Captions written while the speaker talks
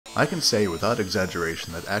I can say without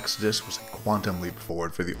exaggeration that Exodus was a quantum leap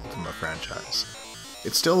forward for the Ultima franchise.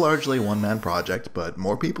 It's still largely a one-man project, but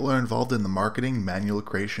more people are involved in the marketing, manual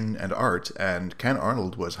creation, and art, and Ken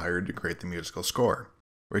Arnold was hired to create the musical score.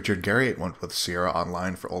 Richard Garriott went with Sierra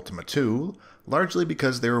Online for Ultima II, largely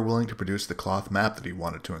because they were willing to produce the cloth map that he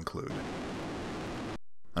wanted to include.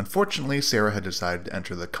 Unfortunately, Sierra had decided to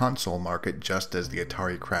enter the console market just as the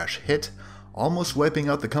Atari crash hit, almost wiping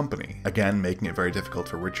out the company, again making it very difficult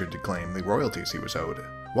for Richard to claim the royalties he was owed.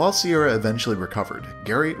 While Sierra eventually recovered,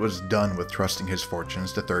 Garriott was done with trusting his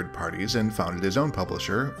fortunes to third parties and founded his own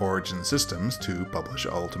publisher, Origin Systems, to publish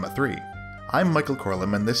Ultima III. I'm Michael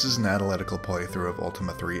Coorlim, and this is an analytical playthrough of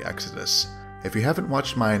Ultima III Exodus. If you haven't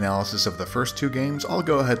watched my analysis of the first two games, I'll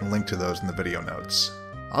go ahead and link to those in the video notes.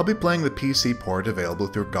 I'll be playing the PC port available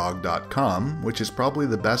through GOG.com, which is probably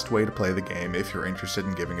the best way to play the game if you're interested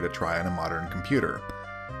in giving it a try on a modern computer.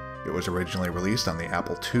 It was originally released on the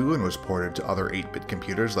Apple II and was ported to other 8-bit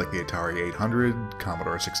computers like the Atari 800,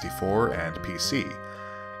 Commodore 64, and PC.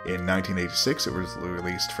 In 1986, it was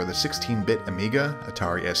released for the 16-bit Amiga,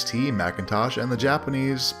 Atari ST, Macintosh, and the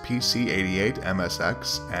Japanese PC-88,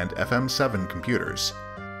 MSX, and FM7 computers.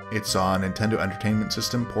 It saw a Nintendo Entertainment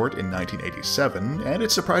System port in 1987, and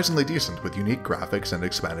it's surprisingly decent with unique graphics and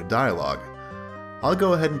expanded dialogue. I'll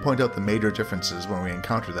go ahead and point out the major differences when we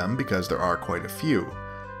encounter them because there are quite a few.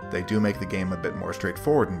 They do make the game a bit more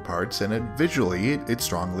straightforward in parts, and visually it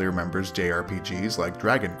strongly remembers JRPGs like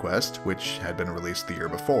Dragon Quest, which had been released the year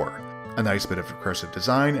before. A nice bit of recursive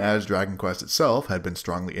design, as Dragon Quest itself had been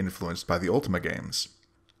strongly influenced by the Ultima games.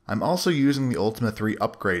 I'm also using the Ultima III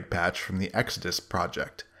upgrade patch from the Exodus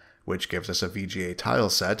project, which gives us a VGA tile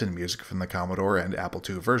set and music from the Commodore and Apple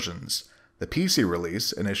II versions. The PC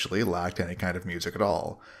release initially lacked any kind of music at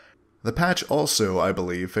all. The patch also, I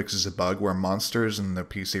believe, fixes a bug where monsters in the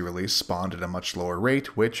PC release spawned at a much lower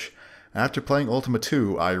rate, which, after playing Ultima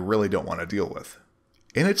II, I really don't want to deal with.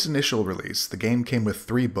 In its initial release, the game came with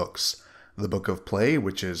 3 books. The Book of Play,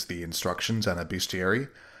 which is the instructions and a bestiary,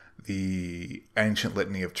 the Ancient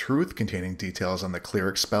Litany of Truth, containing details on the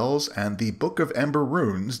cleric spells, and the Book of Ember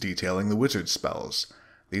Runes, detailing the wizard spells.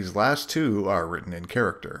 These last 2 are written in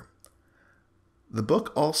character. The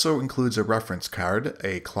book also includes a reference card,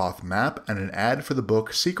 a cloth map, and an ad for the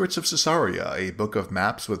book Secrets of Caesarea, a book of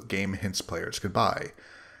maps with game hints players could buy.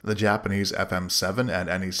 The Japanese FM7 and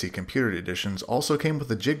NEC computer editions also came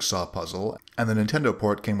with a jigsaw puzzle, and the Nintendo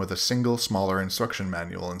port came with a single, smaller instruction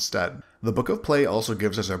manual instead. The Book of Play also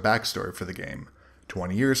gives us our backstory for the game.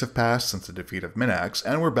 20 years have passed since the defeat of Minax,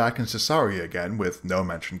 and we're back in Caesarea again, with no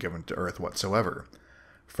mention given to Earth whatsoever.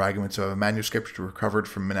 Fragments of a manuscript recovered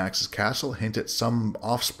from Minax's castle hint at some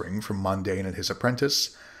offspring from Mundane and his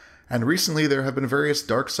apprentice, and recently there have been various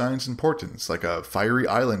dark signs and portents, like a fiery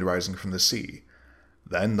island rising from the sea.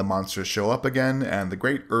 Then the monsters show up again, and the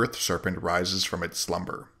great earth serpent rises from its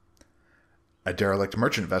slumber. A derelict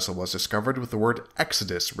merchant vessel was discovered with the word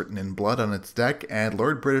Exodus written in blood on its deck, and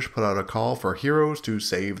Lord British put out a call for heroes to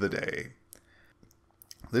save the day.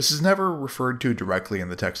 This is never referred to directly in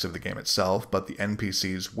the text of the game itself, but the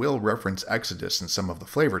NPCs will reference Exodus in some of the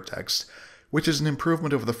flavor text, which is an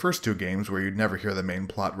improvement over the first 2 games where you'd never hear the main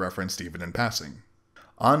plot referenced even in passing.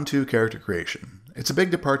 On to character creation. It's a big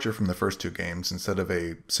departure from the first 2 games. Instead of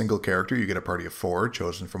a single character, you get a party of 4,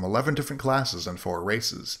 chosen from 11 different classes and 4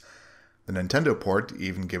 races. The Nintendo port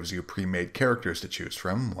even gives you pre-made characters to choose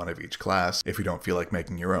from, 1 of each class, if you don't feel like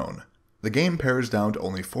making your own. The game pares down to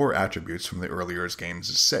only 4 attributes from the earlier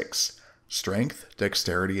games' 6. Strength,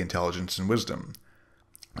 Dexterity, Intelligence, and Wisdom.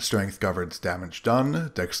 Strength governs damage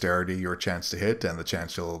done, Dexterity your chance to hit and the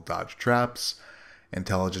chance you'll dodge traps,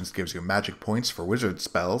 Intelligence gives you magic points for wizard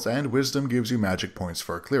spells, and Wisdom gives you magic points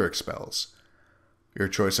for cleric spells. Your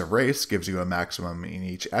choice of race gives you a maximum in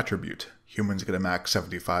each attribute. Humans get a max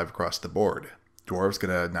 75 across the board. Dwarves get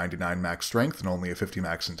a 99 max strength and only a 50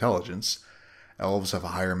 max intelligence. Elves have a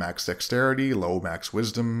higher max dexterity, low max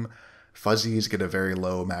wisdom. Fuzzies get a very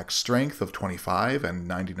low max strength of 25 and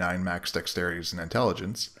 99 max dexterity and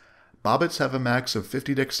intelligence. Bobbits have a max of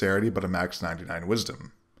 50 dexterity but a max 99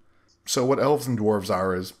 wisdom. So what elves and dwarves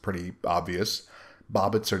are is pretty obvious.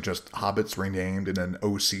 Bobbits are just hobbits renamed in an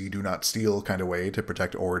OC do not steal kind of way to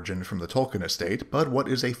protect Origin from the Tolkien estate, but what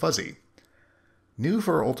is a fuzzy? New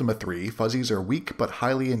for Ultima III, fuzzies are weak but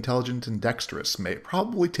highly intelligent and dexterous,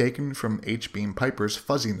 probably taken from H. Beam Piper's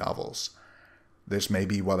Fuzzy novels. This may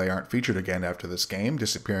be why they aren't featured again after this game,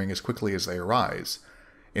 disappearing as quickly as they arise.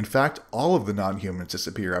 In fact, all of the non-humans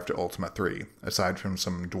disappear after Ultima III, aside from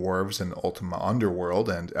some dwarves in Ultima Underworld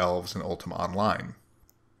and elves in Ultima Online.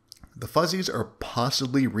 The fuzzies are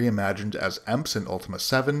possibly reimagined as Emps in Ultima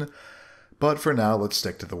VII, But for now, let's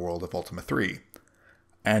stick to the world of Ultima III.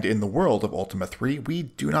 And in the world of Ultima III, we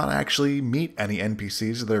do not actually meet any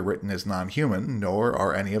NPCs that are written as non-human, nor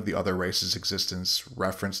are any of the other races' existence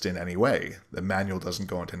referenced in any way. The manual doesn't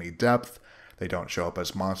go into any depth, they don't show up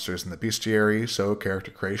as monsters in the bestiary, so character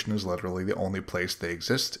creation is literally the only place they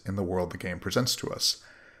exist in the world the game presents to us.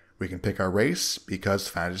 We can pick our race because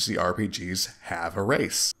fantasy RPGs have a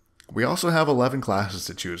race. We also have 11 classes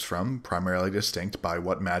to choose from, primarily distinct by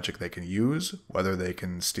what magic they can use, whether they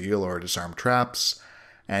can steal or disarm traps,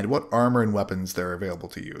 and what armor and weapons they're available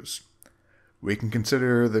to use. We can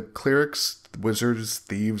consider the clerics, wizards,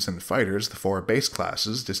 thieves, and fighters the 4 base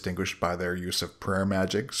classes, distinguished by their use of prayer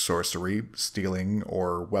magic, sorcery, stealing,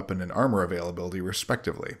 or weapon and armor availability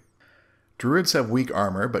respectively. Druids have weak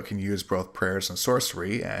armor but can use both prayers and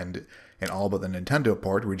sorcery, and in all but the Nintendo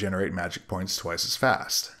port regenerate magic points twice as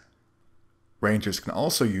fast. Rangers can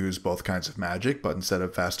also use both kinds of magic, but instead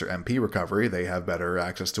of faster MP recovery, they have better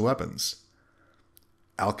access to weapons.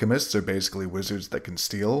 Alchemists are basically wizards that can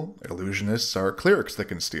steal, illusionists are clerics that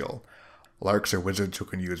can steal, larks are wizards who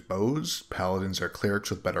can use bows, paladins are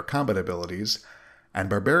clerics with better combat abilities, and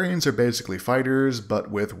barbarians are basically fighters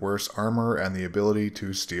but with worse armor and the ability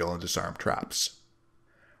to steal and disarm traps.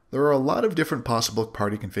 There are a lot of different possible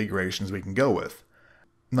party configurations we can go with.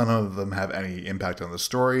 None of them have any impact on the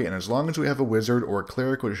story, and as long as we have a wizard or a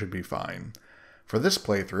cleric, we should be fine. For this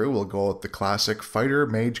playthrough, we'll go with the classic fighter,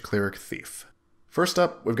 mage, cleric, thief. First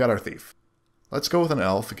up, we've got our thief. Let's go with an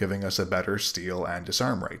elf, giving us a better steal and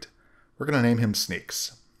disarm rate. We're going to name him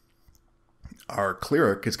Sneaks. Our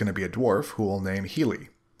cleric is going to be a dwarf, who we'll name Healy.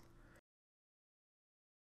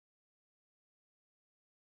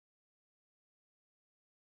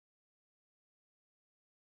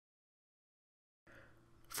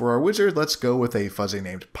 For our wizard, let's go with a fuzzy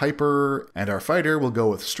named Piper, and our fighter will go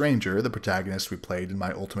with Stranger, the protagonist we played in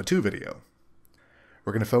my Ultima II video.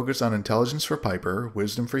 We're going to focus on intelligence for Piper,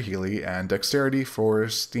 wisdom for Healy, and dexterity for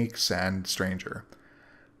Sneaks and Stranger.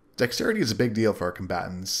 Dexterity is a big deal for our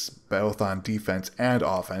combatants, both on defense and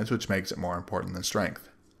offense, which makes it more important than strength.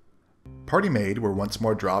 Party Maid were once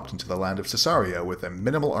more dropped into the land of Cesaria with a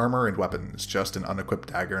minimal armor and weapons, just an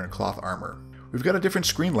unequipped dagger and cloth armor. We've got a different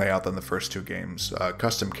screen layout than the first 2 games. A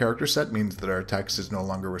custom character set means that our text is no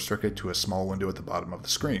longer restricted to a small window at the bottom of the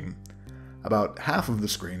screen. About half of the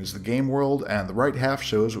screen is the game world, and the right half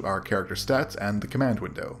shows our character stats and the command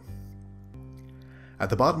window. At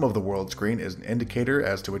the bottom of the world screen is an indicator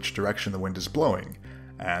as to which direction the wind is blowing,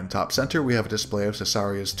 and top center we have a display of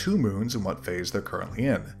Cesaria's 2 moons and what phase they're currently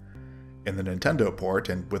in. In the Nintendo port,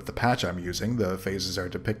 and with the patch I'm using, the phases are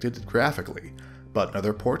depicted graphically, but in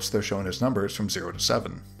other ports they're shown as numbers from 0 to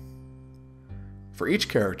 7. For each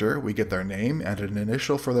character, we get their name and an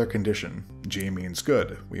initial for their condition. G means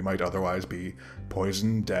good. We might otherwise be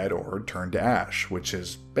poisoned, dead, or turned to ash, which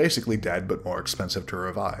is basically dead but more expensive to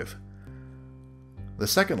revive. The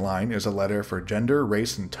second line is a letter for gender,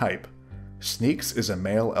 race, and type. Sneaks is a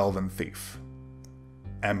male elven thief.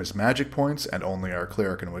 M is magic points, and only our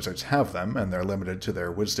cleric and wizards have them, and they're limited to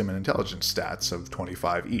their wisdom and intelligence stats of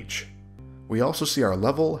 25 each. We also see our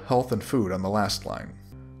level, health, and food on the last line.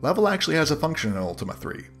 Level actually has a function in Ultima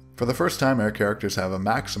III. For the first time, our characters have a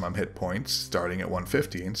maximum hit points, starting at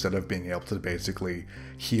 150, instead of being able to basically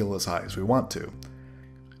heal as high as we want to.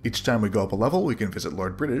 Each time we go up a level, we can visit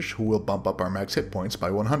Lord British, who will bump up our max hit points by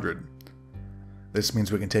 100. This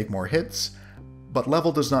means we can take more hits, but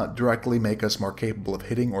level does not directly make us more capable of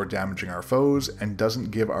hitting or damaging our foes, and doesn't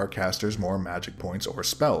give our casters more magic points or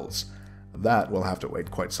spells. That will have to wait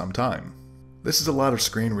quite some time. This is a lot of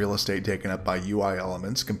screen real estate taken up by UI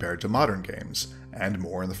elements compared to modern games, and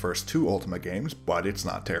more in the first 2 Ultima games, but it's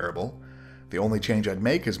not terrible. The only change I'd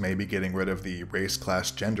make is maybe getting rid of the race,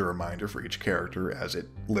 class, gender reminder for each character, as it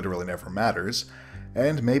literally never matters,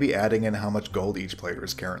 and maybe adding in how much gold each player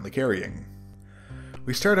is currently carrying.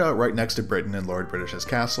 We start out right next to Britain and Lord British's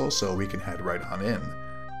castle, so we can head right on in.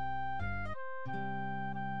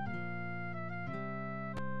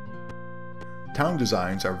 Town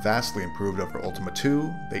designs are vastly improved over Ultima II,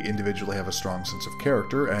 they individually have a strong sense of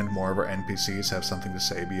character, and more of our NPCs have something to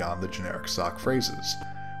say beyond the generic stock phrases.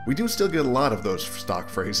 We do still get a lot of those stock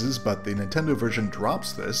phrases, but the Nintendo version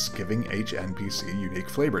drops this, giving each NPC unique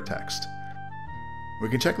flavor text. We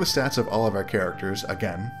can check the stats of all of our characters,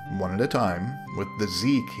 again, one at a time, with the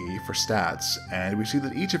Z key for stats, and we see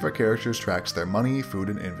that each of our characters tracks their money, food,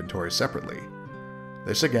 and inventory separately.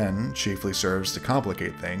 This again chiefly serves to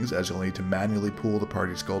complicate things, as you'll need to manually pool the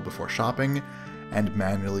party's gold before shopping, and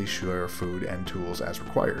manually share food and tools as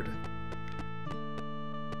required.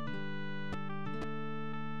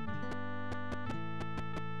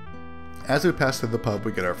 As we pass through the pub,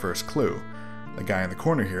 we get our first clue. The guy in the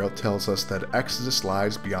corner here tells us that Exodus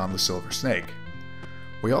lies beyond the Silver Snake.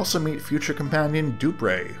 We also meet future companion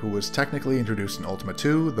Dupre, who was technically introduced in Ultima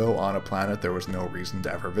II, though on a planet there was no reason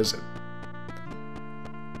to ever visit.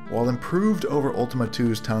 While improved over Ultima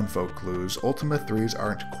II's townfolk clues, Ultima III's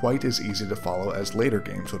aren't quite as easy to follow as later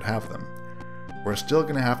games would have them. We're still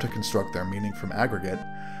going to have to construct their meaning from aggregate,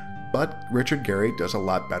 but Richard Garriott does a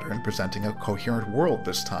lot better in presenting a coherent world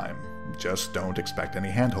this time. Just don't expect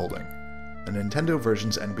any handholding. The Nintendo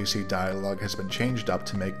version's NPC dialogue has been changed up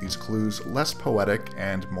to make these clues less poetic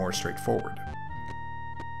and more straightforward.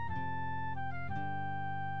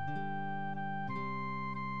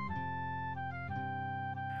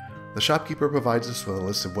 The shopkeeper provides us with a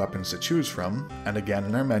list of weapons to choose from, and again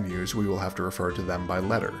in our menus we will have to refer to them by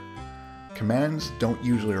letter. Commands don't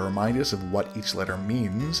usually remind us of what each letter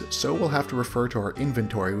means, so we'll have to refer to our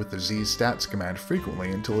inventory with the Z stats command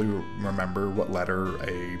frequently until we remember what letter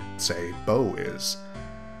a, say, bow is.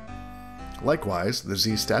 Likewise, the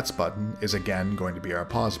Z stats button is again going to be our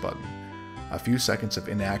pause button. A few seconds of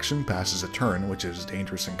inaction passes a turn, which is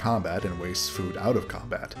dangerous in combat and wastes food out of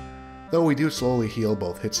combat, though we do slowly heal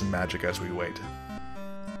both hits and magic as we wait.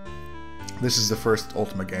 This is the first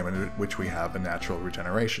Ultima game in which we have a natural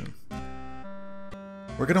regeneration.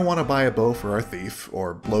 We're going to want to buy a bow for our thief,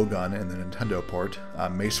 or blowgun in the Nintendo port, a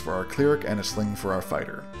mace for our cleric, and a sling for our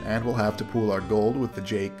fighter, and we'll have to pool our gold with the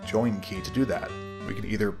J join key to do that. We can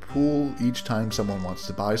either pool each time someone wants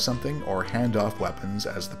to buy something, or hand off weapons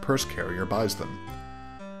as the purse carrier buys them.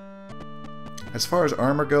 As far as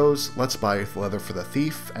armor goes, let's buy leather for the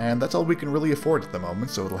thief, and that's all we can really afford at the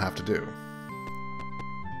moment, so it'll have to do.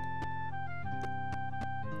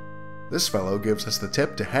 This fellow gives us the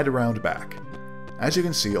tip to head around back. As you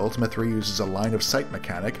can see, Ultima III uses a line of sight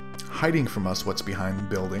mechanic, hiding from us what's behind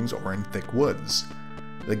buildings or in thick woods.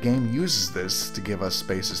 The game uses this to give us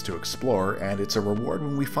spaces to explore, and it's a reward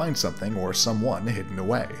when we find something or someone hidden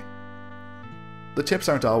away. The tips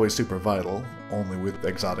aren't always super vital, only with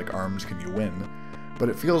exotic arms can you win, but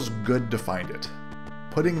it feels good to find it.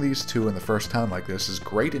 Putting these two in the first town like this is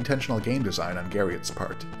great intentional game design on Garriott's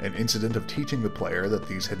part, an incident of teaching the player that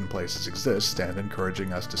these hidden places exist and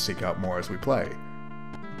encouraging us to seek out more as we play.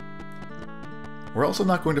 We're also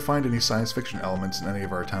not going to find any science fiction elements in any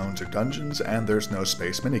of our towns or dungeons, and there's no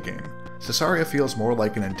space minigame. Caesarea feels more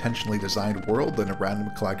like an intentionally designed world than a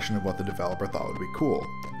random collection of what the developer thought would be cool.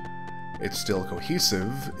 It's still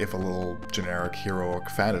cohesive, if a little generic heroic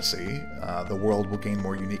fantasy. The world will gain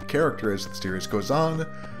more unique character as the series goes on,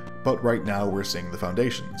 but right now we're seeing the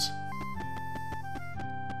foundations.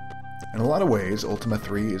 In a lot of ways, Ultima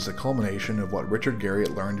III is the culmination of what Richard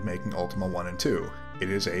Garriott learned making Ultima I and II. It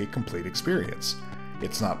is a complete experience.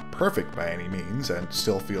 It's not perfect by any means, and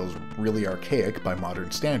still feels really archaic by modern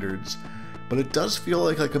standards, but it does feel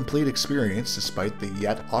like a complete experience despite the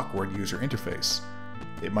yet awkward user interface.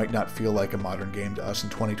 It might not feel like a modern game to us in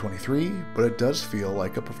 2023, but it does feel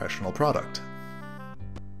like a professional product.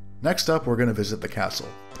 Next up, we're going to visit the castle.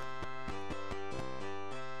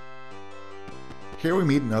 Here we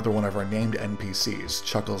meet another one of our named NPCs,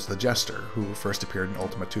 Chuckles the Jester, who first appeared in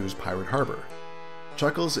Ultima II's Pirate Harbor.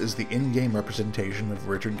 Chuckles is the in-game representation of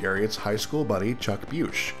Richard Garriott's high school buddy Chuck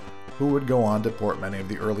Bush, who would go on to port many of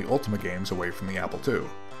the early Ultima games away from the Apple II.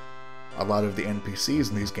 A lot of the NPCs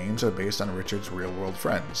in these games are based on Richard's real-world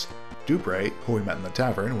friends. Dupre, who we met in the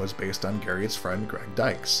tavern, was based on Garriott's friend Greg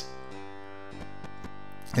Dykes.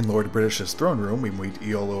 In Lord British's throne room, we meet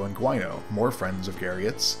Iolo and Guino, more friends of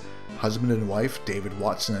Garriott's, husband and wife David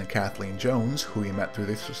Watson and Kathleen Jones, who we met through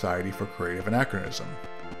the Society for Creative Anachronism.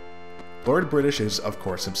 Lord British is, of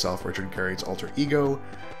course, himself Richard Garriott's alter ego,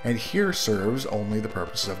 and here serves only the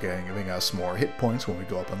purpose of giving us more hit points when we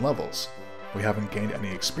go up in levels. We haven't gained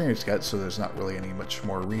any experience yet, so there's not really any much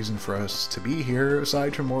more reason for us to be here,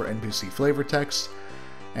 aside from more NPC flavor text,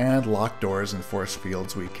 and locked doors and force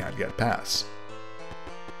fields we can't get past.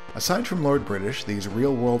 Aside from Lord British, these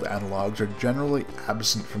real-world analogs are generally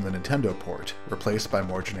absent from the Nintendo port, replaced by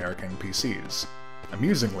more generic NPCs.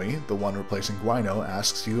 Amusingly, the one replacing Guino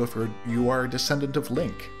asks you if you are a descendant of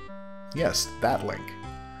Link. Yes, that Link.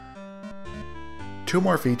 Two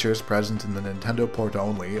more features present in the Nintendo port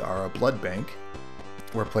only are a blood bank,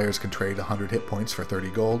 where players can trade 100 hit points for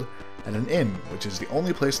 30 gold, and an inn, which is the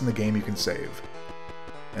only place in the game you can save.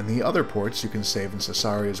 In the other ports, you can save in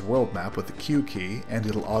Caesarea's world map with the Q key, and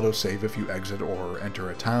it'll autosave if you exit or enter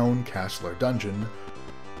a town, castle, or dungeon,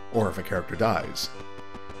 or if a character dies.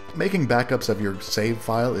 Making backups of your save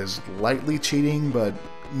file is lightly cheating, but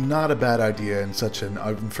not a bad idea in such an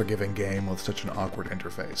unforgiving game with such an awkward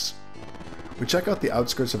interface. We check out the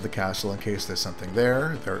outskirts of the castle in case there's something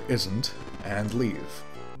there isn't, and leave.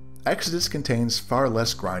 Exodus contains far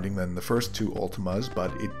less grinding than the first two Ultimas,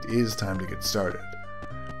 but it is time to get started.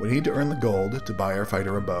 We need to earn the gold to buy our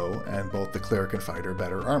fighter a bow, and both the cleric and fighter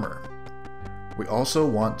better armor. We also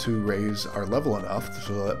want to raise our level enough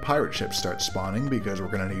so that pirate ships start spawning, because we're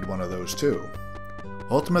going to need one of those too.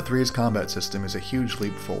 Ultima III's combat system is a huge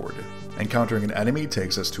leap forward. Encountering an enemy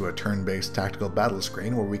takes us to a turn-based tactical battle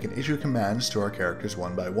screen where we can issue commands to our characters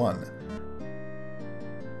one by one.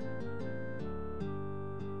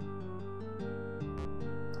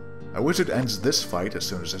 A wizard ends this fight as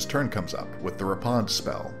soon as his turn comes up, with the Repond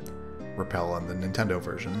spell, Repel on the Nintendo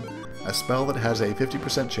version, a spell that has a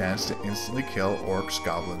 50% chance to instantly kill orcs,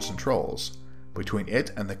 goblins, and trolls. Between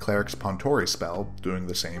it and the cleric's Pontori spell, doing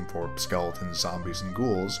the same for skeletons, zombies, and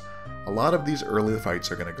ghouls, a lot of these early fights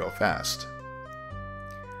are going to go fast.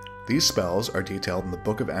 These spells are detailed in the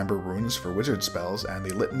Book of Amber Runes for wizard spells and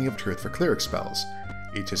the Litany of Truth for cleric spells.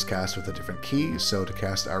 Each is cast with a different key, so to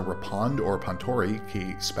cast our Repond or Pontori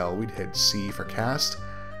key spell we'd hit C for cast,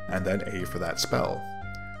 and then A for that spell.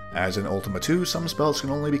 As in Ultima II, some spells can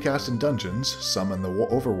only be cast in dungeons, some in the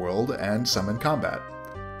overworld, and some in combat.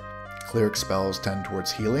 Cleric spells tend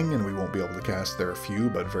towards healing, and we won't be able to cast their few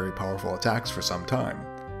but very powerful attacks for some time.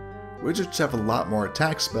 Wizards have a lot more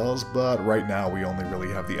attack spells, but right now we only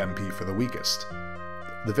really have the MP for the weakest.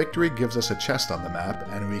 The victory gives us a chest on the map,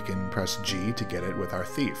 and we can press G to get it with our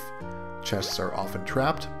thief. Chests are often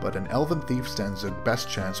trapped, but an elven thief stands the best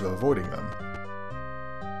chance of avoiding them.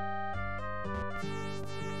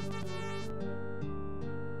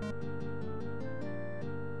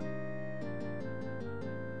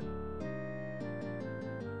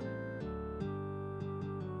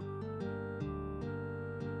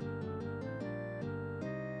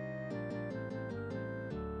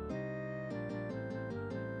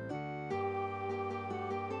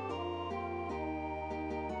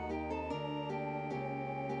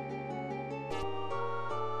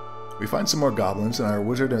 We find some more goblins, and our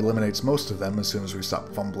wizard eliminates most of them as soon as we stop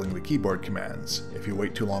fumbling the keyboard commands. If you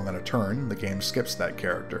wait too long on a turn, the game skips that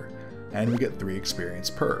character, and we get 3 experience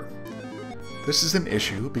per. This is an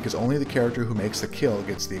issue because only the character who makes the kill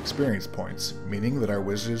gets the experience points, meaning that our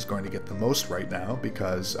wizard is going to get the most right now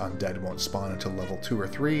because undead won't spawn until level 2 or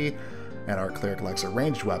 3, and our cleric lacks a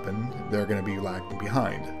ranged weapon. They're going to be lagging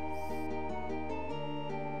behind.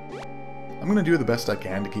 I'm going to do the best I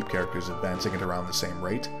can to keep characters advancing at around the same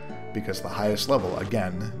rate, because the highest level,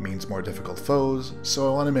 again, means more difficult foes, so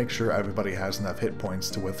I want to make sure everybody has enough hit points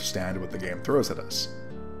to withstand what the game throws at us.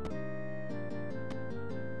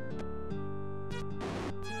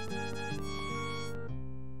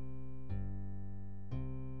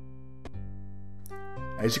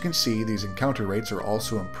 As you can see, these encounter rates are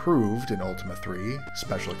also improved in Ultima III,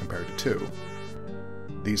 especially compared to 2.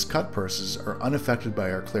 These cut purses are unaffected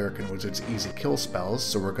by our cleric and wizard's easy kill spells,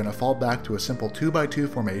 so we're going to fall back to a simple 2x2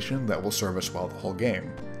 formation that will serve us well the whole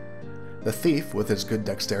game. The thief, with his good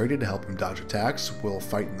dexterity to help him dodge attacks, will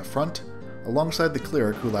fight in the front, alongside the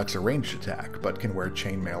cleric who lacks a ranged attack, but can wear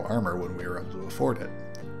chainmail armor when we are able to afford it.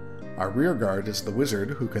 Our rear guard is the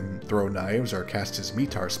wizard, who can throw knives or cast his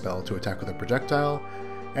Mitar spell to attack with a projectile,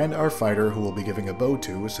 and our fighter, who we'll be giving a bow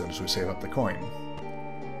to as soon as we save up the coin.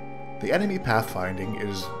 The enemy pathfinding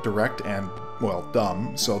is direct and, well,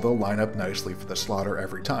 dumb, so they'll line up nicely for the slaughter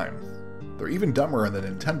every time. They're even dumber in the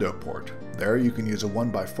Nintendo port. There you can use a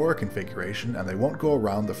 1x4 configuration and they won't go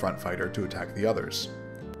around the front fighter to attack the others.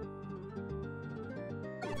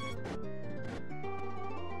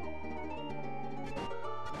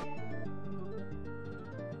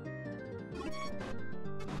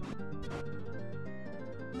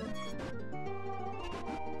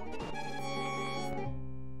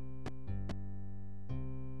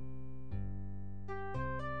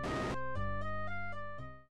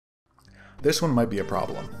 This one might be a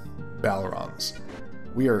problem. Balerons.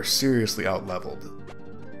 We are seriously out-leveled.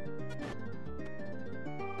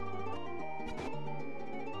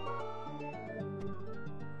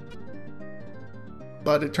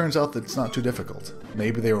 But it turns out that it's not too difficult.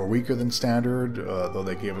 Maybe they were weaker than standard, though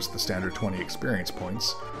they gave us the standard 20 experience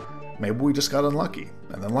points. Maybe we just got unlucky,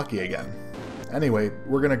 and then lucky again. Anyway,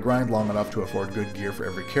 we're going to grind long enough to afford good gear for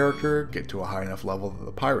every character, get to a high enough level that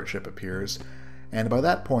the pirate ship appears, and by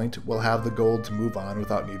that point, we'll have the gold to move on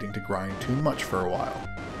without needing to grind too much for a while.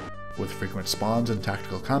 With frequent spawns and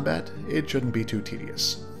tactical combat, it shouldn't be too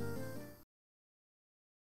tedious.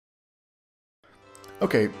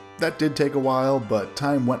 Okay, that did take a while, but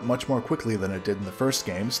time went much more quickly than it did in the first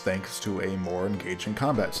games thanks to a more engaging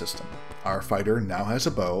combat system. Our fighter now has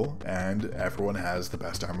a bow, and everyone has the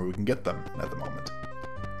best armor we can get them at the moment.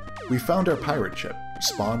 We found our pirate ship,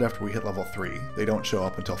 spawned after we hit level 3, they don't show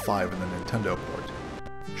up until 5 in the Nintendo port.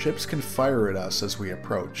 Ships can fire at us as we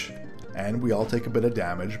approach, and we all take a bit of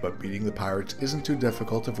damage, but beating the pirates isn't too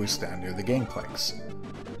difficult if we stand near the gangplanks.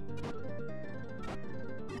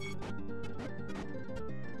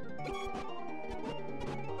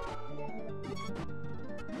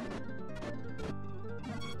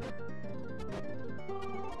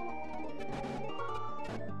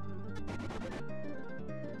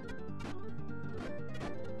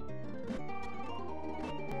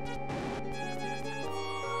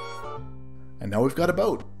 And now we've got a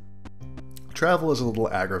boat! Travel is a little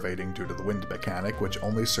aggravating due to the wind mechanic, which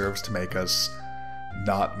only serves to make us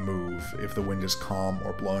not move if the wind is calm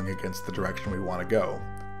or blowing against the direction we want to go.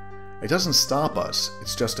 It doesn't stop us,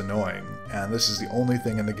 it's just annoying, and this is the only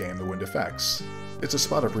thing in the game the wind affects. It's a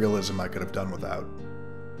spot of realism I could have done without.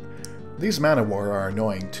 These Man-O-War are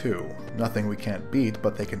annoying too. Nothing we can't beat,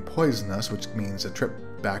 but they can poison us, which means a trip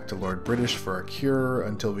back to Lord British for a cure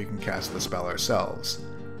until we can cast the spell ourselves.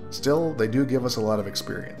 Still, they do give us a lot of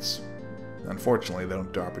experience. Unfortunately, they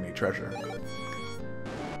don't drop any treasure.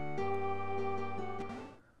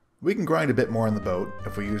 We can grind a bit more on the boat.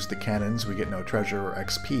 If we use the cannons, we get no treasure or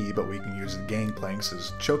XP, but we can use the gangplanks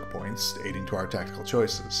as choke points, aiding to our tactical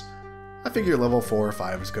choices. I figure level 4 or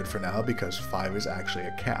 5 is good for now, because 5 is actually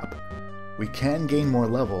a cap. We can gain more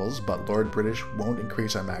levels, but Lord British won't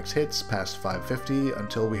increase our max hits past 550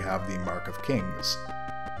 until we have the Mark of Kings.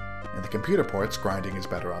 In the computer ports, grinding is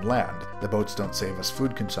better on land. The boats don't save us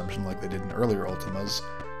food consumption like they did in earlier Ultimas,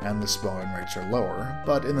 and the spawn rates are lower,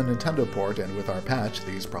 but in the Nintendo port and with our patch,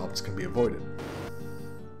 these problems can be avoided.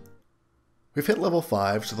 We've hit level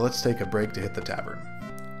 5, so let's take a break to hit the tavern.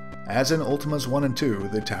 As in Ultimas I and II,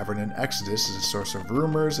 the tavern in Exodus is a source of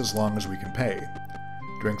rumors as long as we can pay.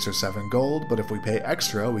 Drinks are 7 gold, but if we pay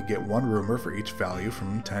extra, we get 1 rumor for each value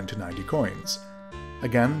from 10 to 90 coins.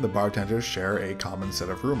 Again, the bartenders share a common set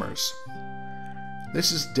of rumors.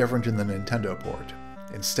 This is different in the Nintendo port.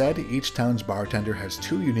 Instead, each town's bartender has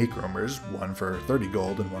 2 unique rumors, one for 30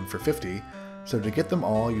 gold and one for 50, so to get them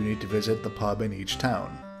all you need to visit the pub in each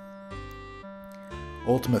town.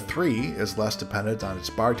 Ultima III is less dependent on its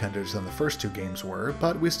bartenders than the first 2 games were,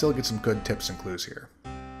 but we still get some good tips and clues here.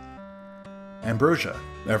 Ambrosia.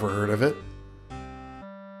 Ever heard of it?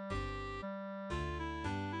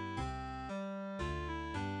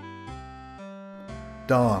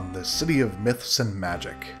 Dawn, the city of myths and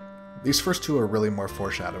magic. These first 2 are really more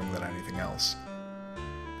foreshadowing than anything else.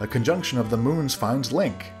 The conjunction of the moons finds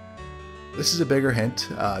Link. This is a bigger hint,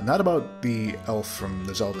 not about the elf from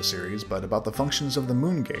the Zelda series, but about the functions of the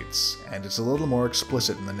Moongates, and it's a little more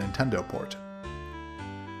explicit in the Nintendo port.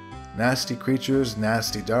 Nasty creatures,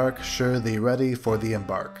 nasty dark, sure thee ready for the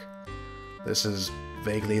embark. This is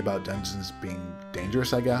vaguely about dungeons being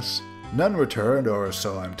dangerous, I guess. None returned, or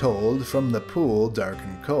so I'm told, from the pool dark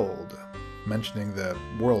and cold, mentioning the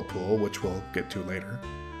whirlpool, which we'll get to later.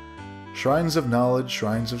 Shrines of knowledge,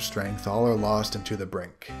 shrines of strength, all are lost into the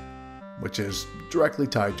brink, which is directly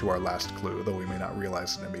tied to our last clue, though we may not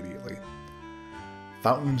realize it immediately.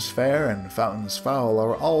 Fountains fair and fountains foul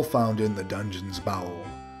are all found in the dungeon's bowel.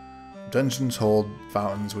 Dungeons hold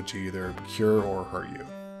fountains which either cure or hurt you.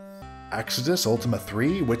 Exodus, Ultima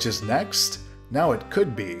III, which is next? Now it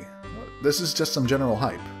could be. This is just some general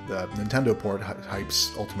hype. The Nintendo port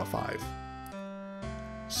hypes Ultima V.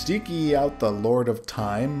 Seek ye out the Lord of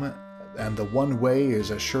Time, and the one way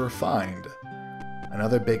is a sure find.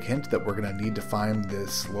 Another big hint that we're going to need to find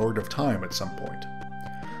this Lord of Time at some point.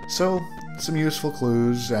 So, some useful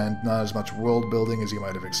clues, and not as much world building as you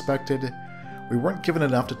might have expected. We weren't given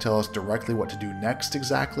enough to tell us directly what to do next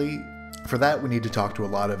exactly. For that, we need to talk to a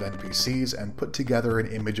lot of NPCs and put together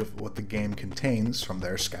an image of what the game contains from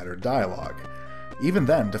their scattered dialogue. Even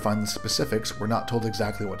then, to find the specifics, we're not told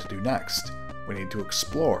exactly what to do next. We need to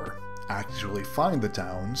explore, actually find the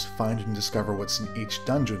towns, find and discover what's in each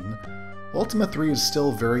dungeon. Ultima III is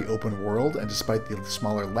still very open world, and despite the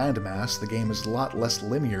smaller landmass, the game is a lot less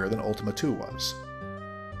linear than Ultima II was.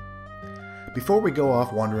 Before we go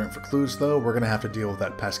off wandering for clues though, we're going to have to deal with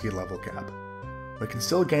that pesky level cap. We can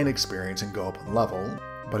still gain experience and go up in level,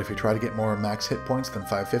 but if you try to get more max hit points than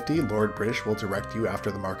 550, Lord British will direct you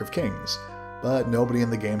after the Mark of Kings, but nobody in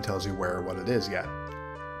the game tells you where or what it is yet.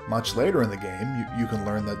 Much later in the game, you can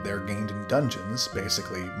learn that they're gained in dungeons,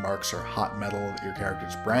 basically marks or hot metal that your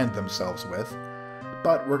characters brand themselves with,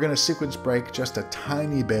 but we're going to sequence break just a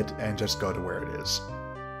tiny bit and just go to where it is.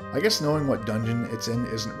 I guess knowing what dungeon it's in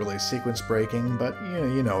isn't really sequence breaking, but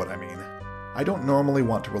you know what I mean. I don't normally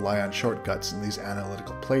want to rely on shortcuts in these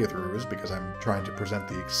analytical playthroughs because I'm trying to present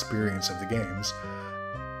the experience of the games,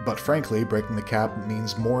 but frankly, breaking the cap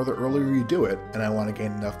means more the earlier you do it, and I want to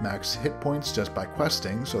gain enough max hit points just by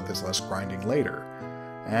questing so there's less grinding later.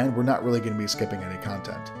 and we're not really going to be skipping any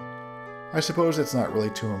content. I suppose it's not really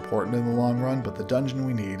too important in the long run, but the dungeon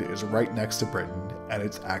we need is right next to Britain, and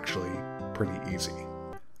it's actually pretty easy.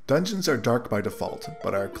 Dungeons are dark by default,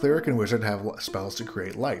 but our cleric and wizard have spells to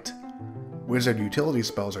create light. Wizard utility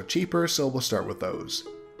spells are cheaper, so we'll start with those.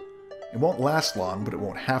 It won't last long, but it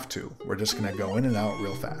won't have to. We're just going to go in and out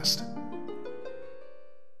real fast.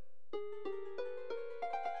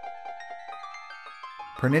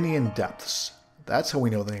 Perninian Depths. That's how we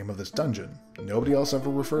know the name of this dungeon. Nobody else ever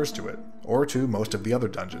refers to it, or to most of the other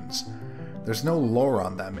dungeons. There's no lore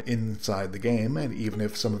on them inside the game, and even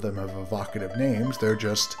if some of them have evocative names, they're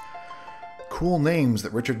just cool names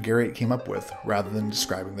that Richard Garriott came up with, rather than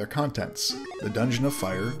describing their contents. The Dungeon of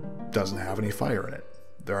Fire doesn't have any fire in it.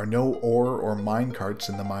 There are no ore or mine carts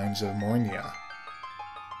in the mines of Mournia.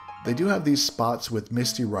 They do have these spots with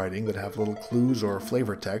misty writing that have little clues or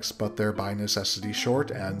flavor text, but they're by necessity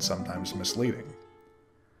short and sometimes misleading.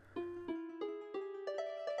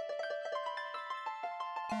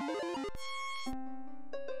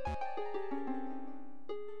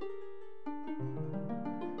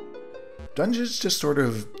 Dungeons just sort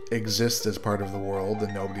of exist as part of the world,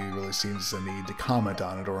 and nobody really seems the need to comment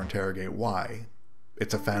on it or interrogate why.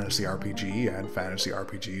 It's a fantasy RPG, and fantasy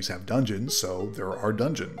RPGs have dungeons, so there are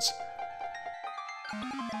dungeons.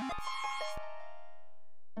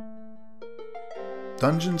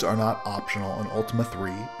 Dungeons are not optional in Ultima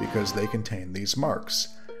III because they contain these marks.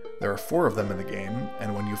 There are 4 of them in the game,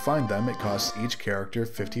 and when you find them, it costs each character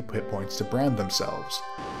 50 hit points to brand themselves.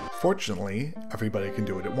 Fortunately, everybody can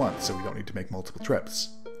do it at once, so we don't need to make multiple trips.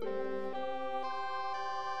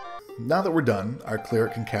 Now that we're done, our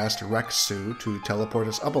cleric can cast Rex Sue to teleport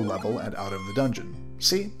us up a level and out of the dungeon.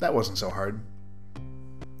 See, that wasn't so hard.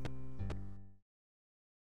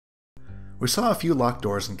 We saw a few locked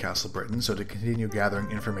doors in Castle Britain, so to continue gathering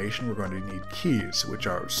information we're going to need keys, which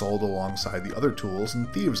are sold alongside the other tools in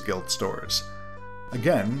Thieves' Guild stores.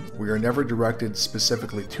 Again, we are never directed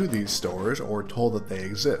specifically to these stores or told that they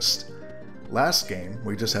exist. Last game,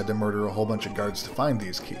 we just had to murder a whole bunch of guards to find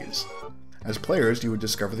these keys. As players, you would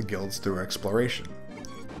discover the guilds through exploration.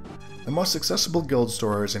 The most accessible guild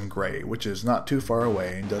store is in Grey, which is not too far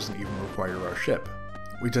away and doesn't even require our ship.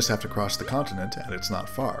 We just have to cross the continent, and it's not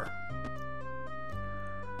far.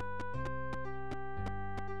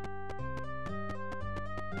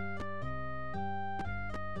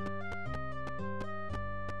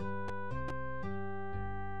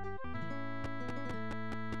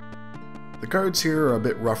 The guards here are a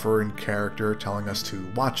bit rougher in character, telling us to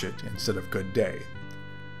watch it instead of good day.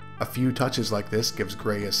 A few touches like this gives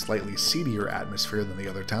Grey a slightly seedier atmosphere than the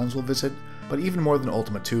other towns we'll visit, but even more than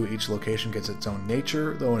Ultima II, each location gets its own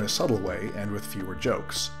nature, though in a subtle way and with fewer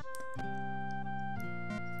jokes.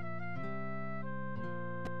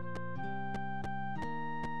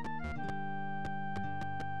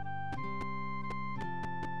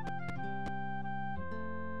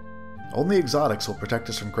 Only exotics will protect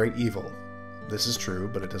us from great evil. This is true,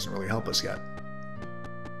 but it doesn't really help us yet.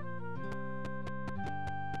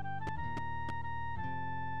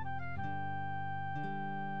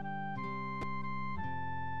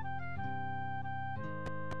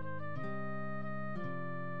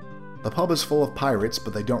 The pub is full of pirates,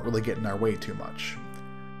 but they don't really get in our way too much.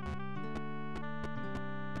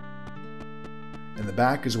 In the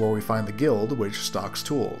back is where we find the guild, which stocks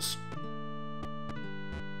tools.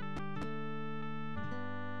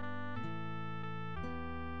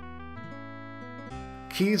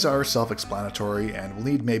 Keys are self-explanatory, and we'll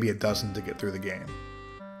need maybe a dozen to get through the game.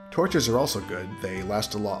 Torches are also good, they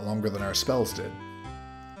last a lot longer than our spells did.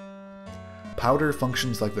 Powder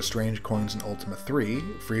functions like the strange coins in Ultima III,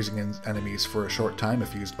 freezing enemies for a short time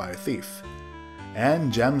if used by a thief.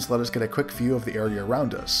 And gems let us get a quick view of the area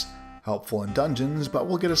around us. Helpful in dungeons, but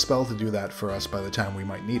we'll get a spell to do that for us by the time we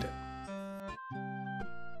might need it.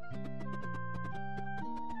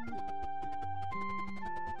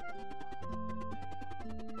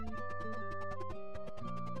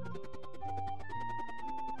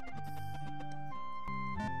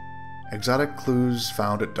 Exotic clues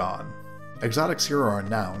found at dawn. Exotics here are a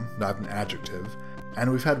noun, not an adjective,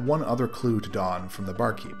 and we've had one other clue to dawn from the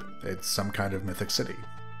barkeep. It's some kind of mythic city.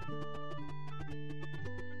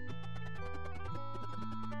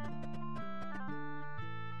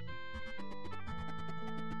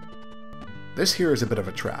 This here is a bit of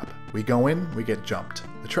a trap. We go in, we get jumped.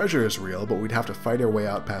 The treasure is real, but we'd have to fight our way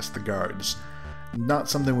out past the guards. Not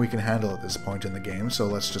something we can handle at this point in the game, so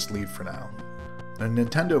let's just leave for now. The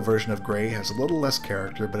Nintendo version of Grey has a little less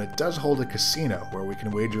character, but it does hold a casino where we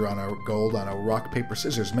can wager on our gold on a rock, paper,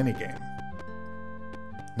 scissors minigame.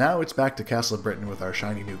 Now it's back to Castle Britain with our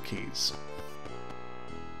shiny new keys.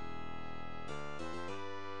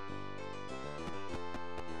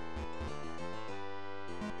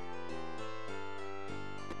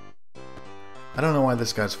 I don't know why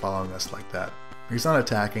this guy's following us like that. He's not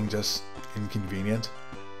attacking, just inconvenient.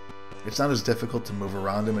 It's not as difficult to move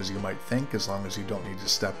around him as you might think, as long as you don't need to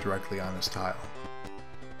step directly on his tile.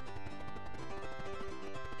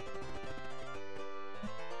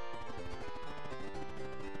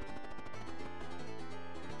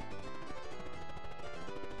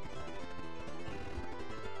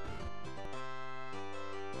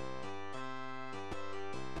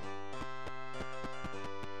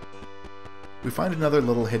 We find another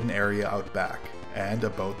little hidden area out back, and a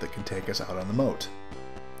boat that can take us out on the moat.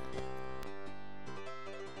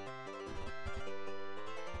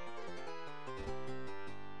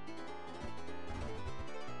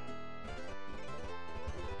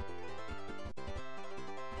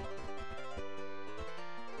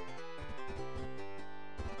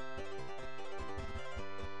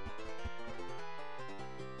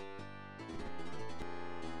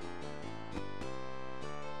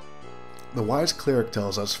 The wise cleric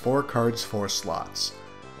tells us 4 cards, 4 slots.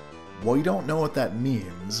 We don't know what that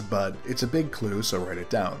means, but it's a big clue, so write it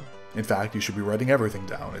down. In fact, you should be writing everything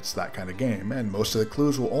down, it's that kind of game, and most of the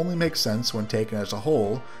clues will only make sense when taken as a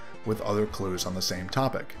whole with other clues on the same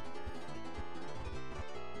topic.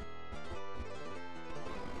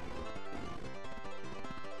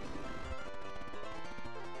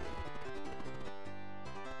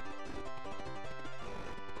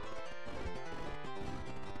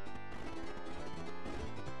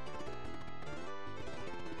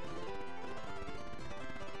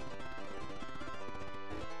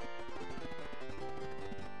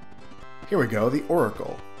 Here we go, the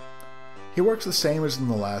Oracle. He works the same as in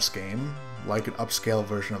the last game, like an upscale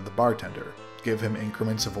version of the bartender. Give him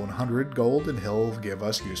increments of 100 gold and he'll give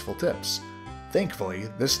us useful tips. Thankfully,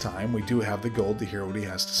 this time we do have the gold to hear what he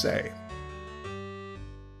has to say.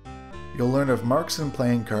 You'll learn of marks and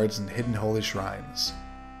playing cards and hidden holy shrines.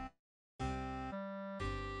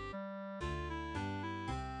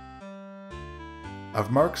 Of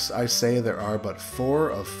marks I say there are but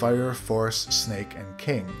 4 of fire, force, snake, and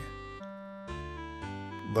king.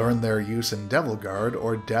 Learn their use in Devilguard,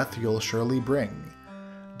 or death you'll surely bring.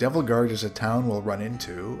 Devilguard is a town we'll run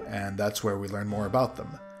into, and that's where we learn more about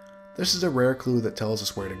them. This is a rare clue that tells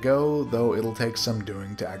us where to go, though it'll take some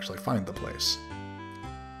doing to actually find the place.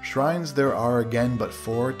 Shrines there are again but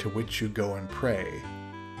 4 to which you go and pray.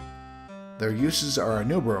 Their uses are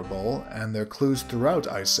innumerable, and their clues throughout,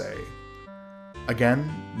 I say. Again,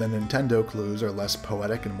 the Nintendo clues are less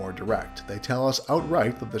poetic and more direct. They tell us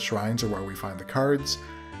outright that the shrines are where we find the cards,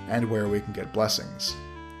 and where we can get blessings.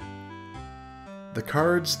 The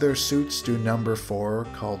cards their suits do number 4,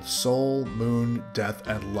 called Soul, Moon, Death,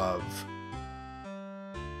 and Love.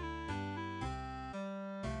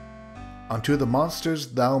 Unto the monsters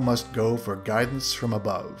thou must go for guidance from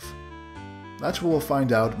above. That's where we'll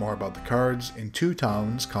find out more about the cards in 2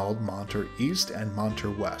 towns called Monter East and Monter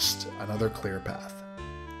West, another clear path.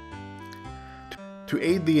 To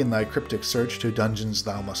aid thee in thy cryptic search to dungeons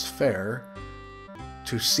thou must fare,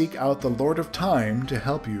 to seek out the Lord of Time to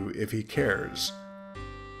help you if he cares.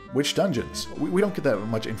 Which dungeons? We don't get that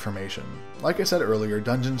much information. Like I said earlier,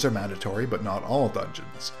 dungeons are mandatory, but not all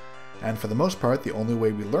dungeons. And for the most part, the only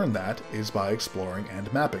way we learn that is by exploring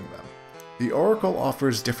and mapping them. The Oracle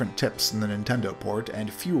offers different tips in the Nintendo port,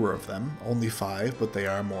 and fewer of them, only 5, but they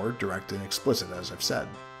are more direct and explicit, as I've said.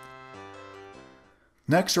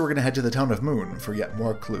 Next, we're going to head to the town of Moon for yet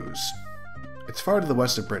more clues. It's far to the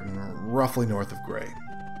west of Britain, roughly north of Grey.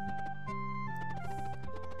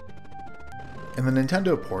 In the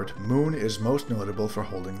Nintendo port, Moon is most notable for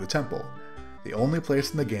holding the temple, the only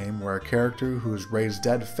place in the game where a character whose raised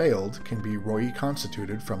dead failed can be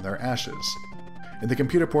reconstituted from their ashes. In the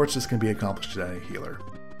computer ports, this can be accomplished at any healer.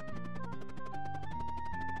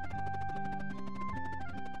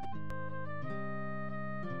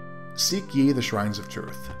 Seek ye the Shrines of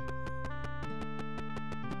Truth.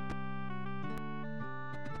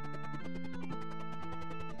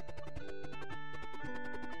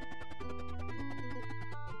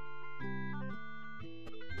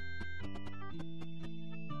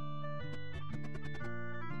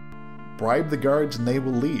 Bribe the guards and they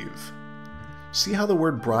will leave. See how the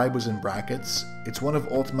word bribe was in brackets? It's one of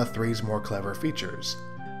Ultima III's more clever features.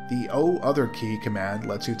 The O other key command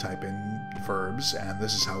lets you type in verbs, and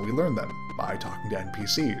this is how we learn them, by talking to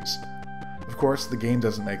NPCs. Of course, the game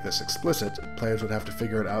doesn't make this explicit, players would have to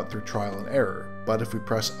figure it out through trial and error, but if we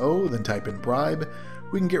press O, then type in bribe,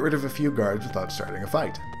 we can get rid of a few guards without starting a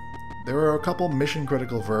fight. There are a couple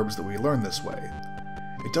mission-critical verbs that we learn this way.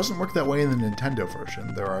 It doesn't work that way in the Nintendo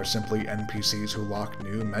version. There are simply NPCs who lock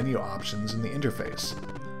new menu options in the interface.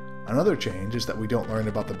 Another change is that we don't learn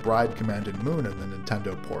about the bribe command in Moon in the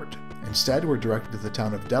Nintendo port. Instead, we're directed to the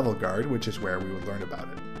town of Devilguard, which is where we would learn about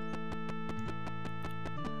it.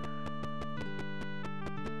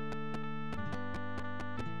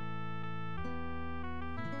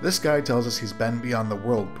 This guy tells us he's been beyond the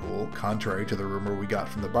whirlpool, contrary to the rumor we got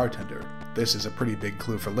from the bartender. This is a pretty big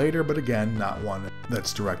clue for later, but again, not one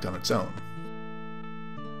that's direct on its own.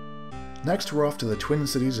 Next, we're off to the twin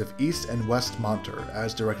cities of East and West Monter,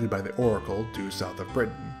 as directed by the Oracle, due south of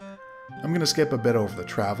Britain. I'm going to skip a bit over the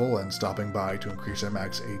travel and stopping by to increase our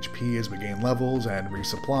max HP as we gain levels and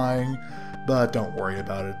resupplying, but don't worry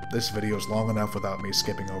about it, this video is long enough without me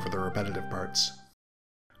skipping over the repetitive parts.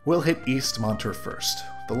 We'll hit East Monter first,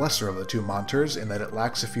 the lesser of the two Monters in that it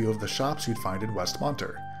lacks a few of the shops you'd find in West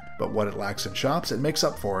Monter, but what it lacks in shops it makes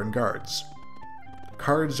up for in guards.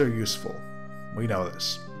 Cards are useful. We know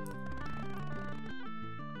this.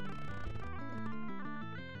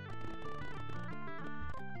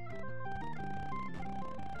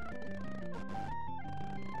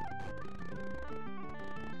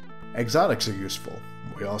 Exotics are useful.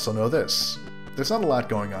 We also know this. There's not a lot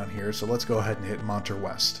going on here, so let's go ahead and hit Monter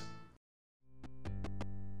West.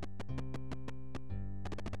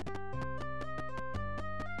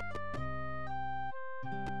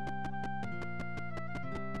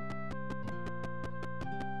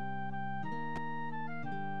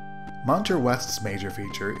 Monter West's major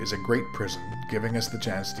feature is a great prison, giving us the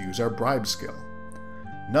chance to use our bribe skill.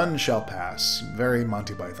 None shall pass. Very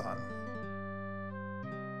Monty Python.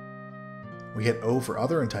 We hit O for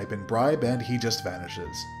other and type in bribe, and he just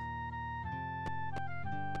vanishes.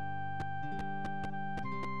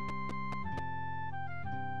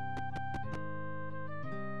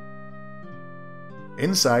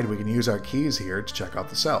 Inside, we can use our keys here to check out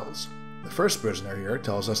the cells. The first prisoner here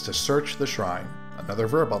tells us to search the shrine, another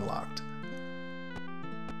verb unlocked.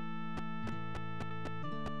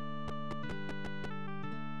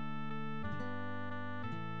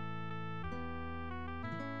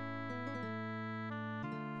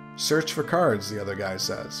 Search for cards, the other guy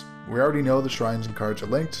says. We already know the shrines and cards are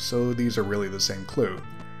linked, so these are really the same clue.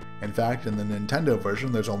 In fact, in the Nintendo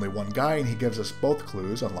version there's only one guy and he gives us both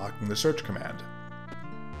clues, unlocking the search command.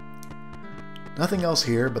 Nothing else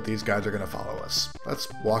here, but these guys are going to follow us. Let's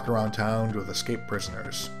walk around town with escaped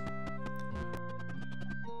prisoners.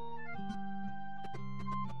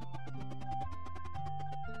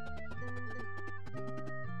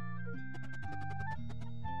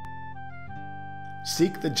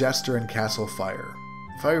 Seek the Jester in Castle Fire.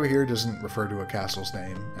 Fire here doesn't refer to a castle's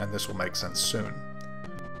name, and this will make sense soon.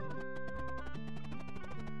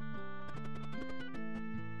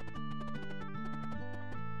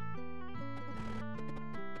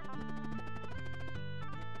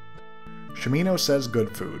 Shimino says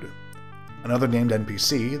good food. Another named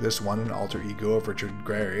NPC, this one an alter ego of Richard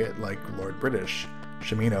Garriott like Lord British.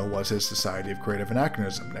 Shimino was his Society of Creative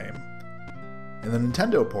Anachronism name. In the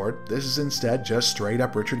Nintendo port, this is instead just straight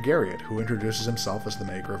up Richard Garriott, who introduces himself as the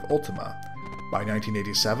maker of Ultima. By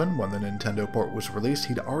 1987, when the Nintendo port was released,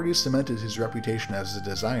 he'd already cemented his reputation as a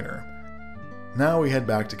designer. Now we head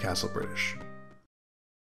back to Castle British.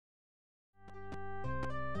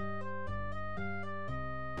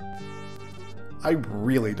 I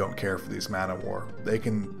really don't care for these mana war. They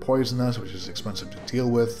can poison us, which is expensive to deal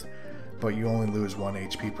with, but you only lose 1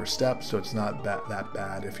 HP per step, so it's not that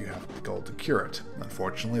bad if you have gold to cure it.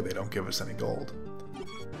 Unfortunately, they don't give us any gold.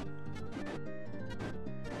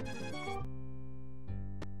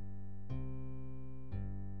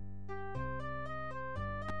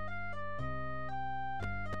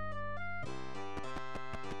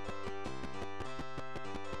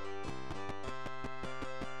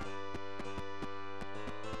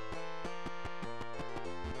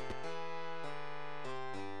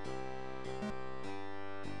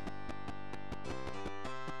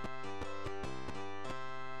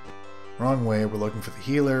 Wrong way, we're looking for the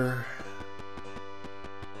healer.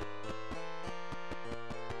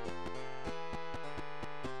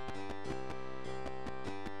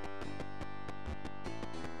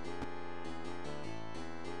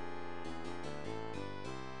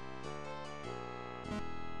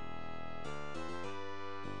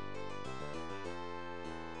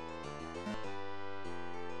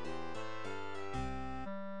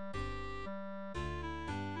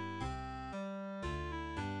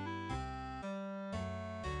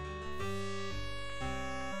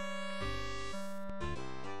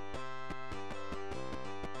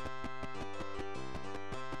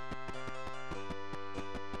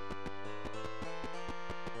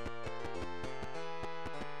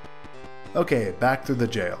 Okay, back through the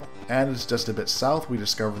jail. And it's just a bit south we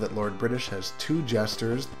discover that Lord British has two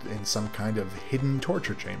jesters in some kind of hidden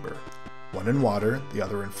torture chamber. One in water, the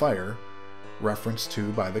other in fire, referenced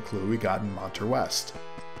to by the clue we got in Monter West.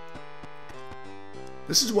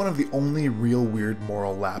 This is one of the only real weird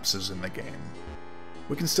moral lapses in the game.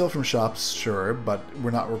 We can steal from shops, sure, but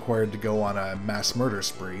we're not required to go on a mass murder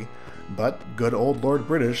spree, but good old Lord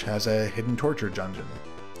British has a hidden torture dungeon.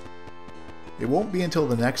 It won't be until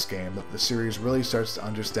the next game that the series really starts to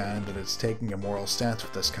understand that it's taking a moral stance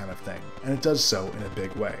with this kind of thing, and it does so in a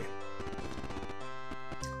big way.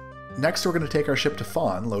 Next, we're going to take our ship to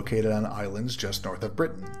Fawn, located on islands just north of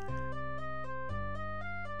Britain.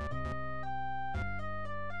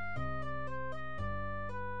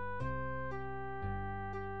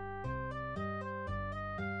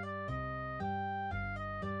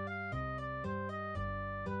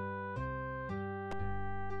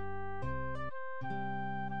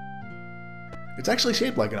 It's actually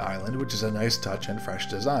shaped like an island, which is a nice touch and fresh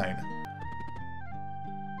design.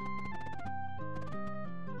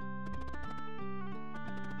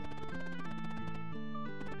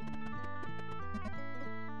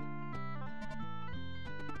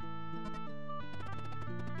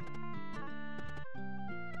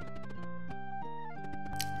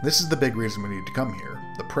 This is the big reason we need to come here,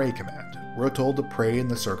 the pray command. We're told to pray in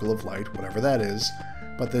the circle of light, whatever that is,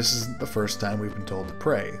 but this isn't the first time we've been told to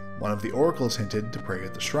pray. One of the oracles hinted to pray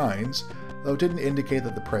at the shrines, though it didn't indicate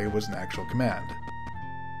that the pray was an actual command.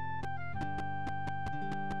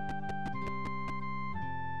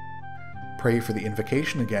 Pray for the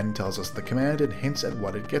invocation again tells us the command and hints at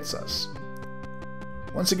what it gets us.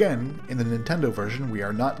 Once again, in the Nintendo version we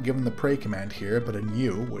are not given the pray command here, but in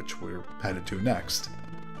U, which we're headed to next.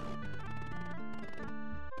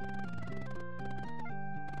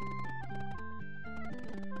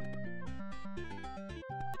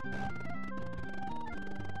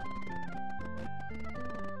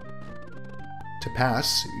 To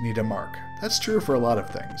pass, you need a mark. That's true for a lot of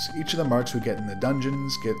things. Each of the marks we get in the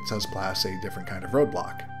dungeons gets us past a different kind of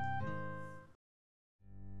roadblock.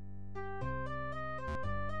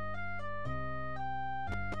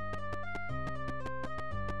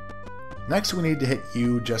 Next we need to hit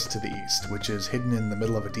U just to the east, which is hidden in the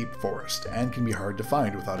middle of a deep forest, and can be hard to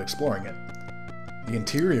find without exploring it. The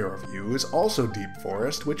interior of U is also deep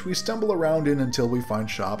forest, which we stumble around in until we find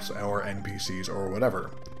shops or NPCs or whatever.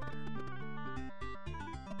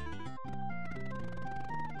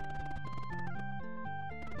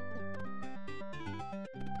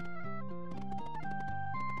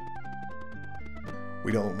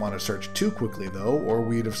 We don't want to search too quickly though, or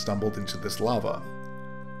we'd have stumbled into this lava.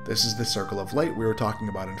 This is the circle of light we were talking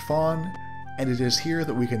about in Fawn, and it is here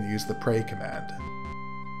that we can use the pray command.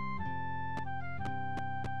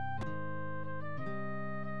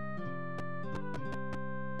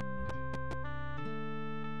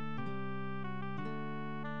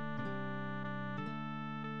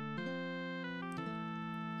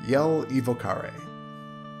 Yell evocare,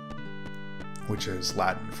 which is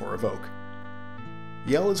Latin for evoke.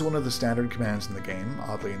 Yell is one of the standard commands in the game,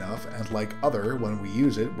 oddly enough, and like other, when we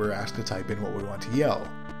use it, we're asked to type in what we want to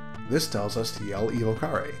yell. This tells us to yell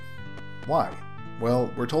evocare. Why?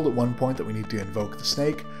 Well, we're told at one point that we need to invoke the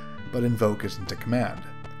snake, but invoke isn't a command.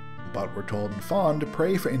 But we're told in Fawn to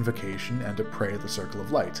pray for invocation and to pray at the circle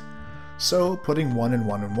of light. So, putting 1 and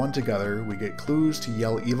 1 and 1 together, we get clues to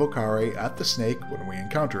yell evocare at the snake when we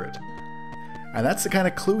encounter it. And that's the kind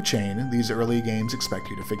of clue chain these early games expect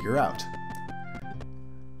you to figure out.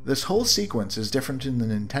 This whole sequence is different in the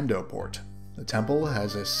Nintendo port. The temple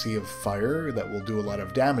has a sea of fire that will do a lot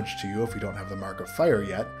of damage to you if you don't have the mark of fire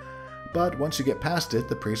yet, but once you get past it,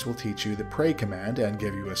 the priest will teach you the pray command and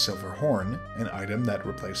give you a silver horn, an item that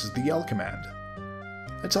replaces the yell command.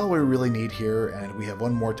 That's all we really need here, and we have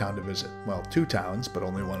one more town to visit. Well, 2 towns, but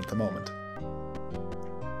only one at the moment.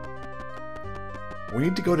 We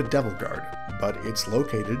need to go to Devilguard, but it's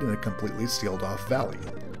located in a completely sealed-off valley.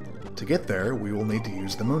 To get there, we will need to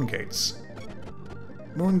use the Moongates.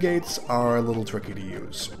 Moongates are a little tricky to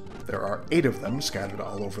use. There are 8 of them scattered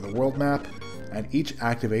all over the world map, and each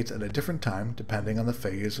activates at a different time depending on the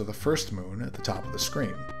phase of the first moon at the top of the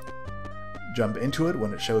screen. Jump into it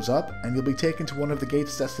when it shows up, and you'll be taken to one of the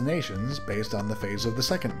gate's destinations based on the phase of the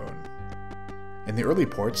second moon. In the early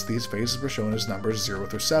ports, these phases were shown as numbers 0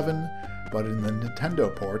 through 7, but in the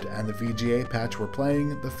Nintendo port and the VGA patch we're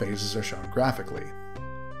playing, the phases are shown graphically.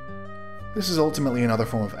 This is ultimately another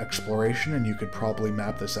form of exploration, and you could probably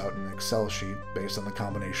map this out in an Excel sheet based on the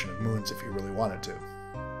combination of moons if you really wanted to.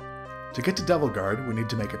 To get to Devilguard, we need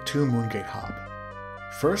to make a 2 Moongate hop.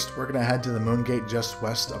 First, we're going to head to the Moongate just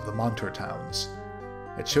west of the Montour towns.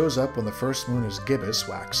 It shows up when the first moon is gibbous,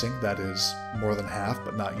 waxing, that is, more than half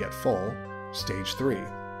but not yet full, stage 3.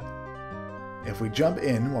 If we jump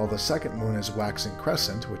in while the second moon is waxing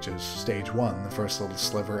crescent, which is stage 1, the first little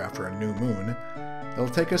sliver after a new moon, it'll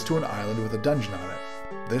take us to an island with a dungeon on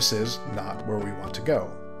it. This is not where we want to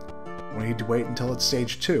go. We need to wait until it's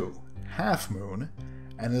stage 2, half moon,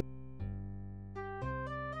 and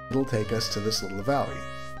it'll take us to this little valley.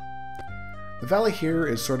 The valley here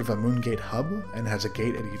is sort of a Moongate hub and has a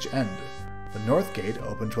gate at each end. The north gate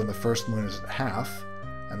opens when the first moon is at half,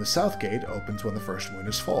 and the south gate opens when the first moon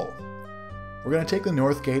is full. We're going to take the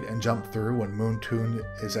north gate and jump through when Moon Tune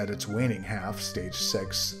is at its waning half, stage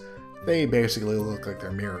 6. They basically look like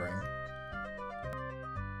they're mirroring.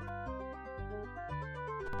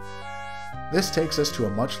 This takes us to a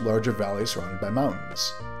much larger valley surrounded by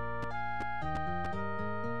mountains.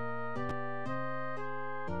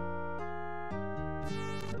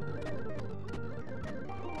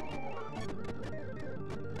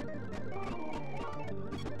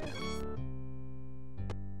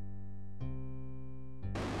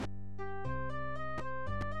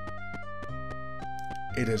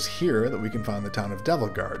 It is here that we can find the town of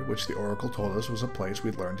Devilguard, which the Oracle told us was a place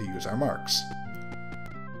we'd learn to use our marks.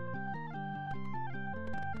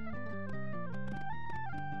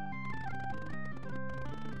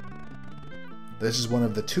 This is one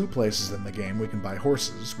of the 2 places in the game we can buy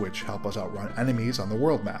horses, which help us outrun enemies on the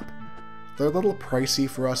world map. They're a little pricey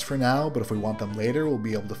for us for now, but if we want them later, we'll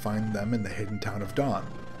be able to find them in the hidden town of Dawn.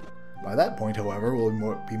 By that point, however,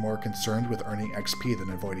 we'll be more concerned with earning XP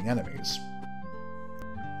than avoiding enemies.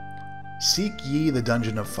 Seek ye the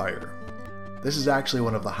Dungeon of Fire. This is actually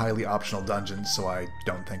one of the highly optional dungeons, so I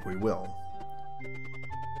don't think we will.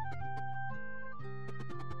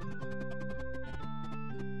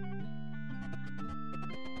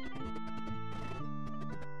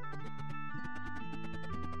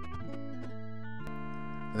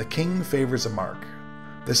 The King favors a mark.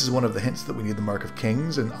 This is one of the hints that we need the Mark of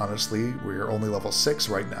Kings, and honestly, we're only level 6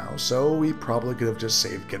 right now, so we probably could have just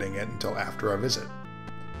saved getting it until after our visit.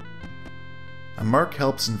 A mark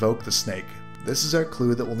helps invoke the snake. This is our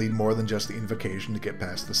clue that we'll need more than just the invocation to get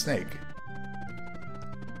past the snake.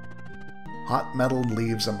 Hot metal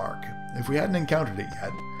leaves a mark. If we hadn't encountered it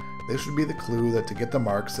yet, this would be the clue that to get the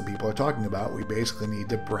marks that people are talking about, we basically need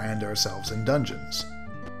to brand ourselves in dungeons.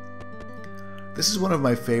 This is one of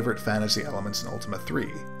my favorite fantasy elements in Ultima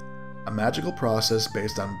III, a magical process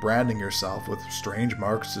based on branding yourself with strange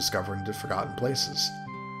marks discovered in forgotten places.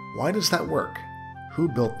 Why does that work? Who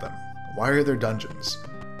built them? Why are there dungeons?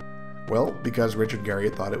 Well, because Richard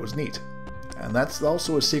Garriott thought it was neat. And that's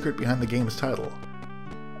also a secret behind the game's title.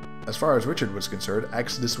 As far as Richard was concerned,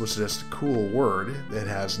 Exodus was just a cool word that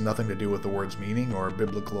has nothing to do with the word's meaning or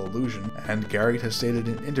biblical allusion, and Garriott has stated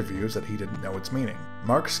in interviews that he didn't know its meaning.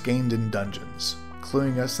 Marks gained in dungeons,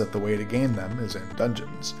 cluing us that the way to gain them is in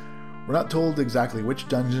dungeons. We're not told exactly which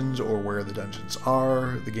dungeons or where the dungeons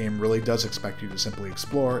are. The game really does expect you to simply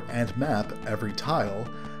explore and map every tile,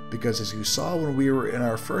 because as you saw when we were in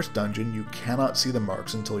our first dungeon, you cannot see the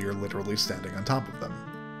marks until you're literally standing on top of them.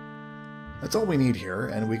 That's all we need here,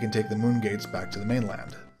 and we can take the Moongates back to the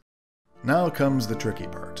mainland. Now comes the tricky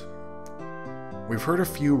part. We've heard a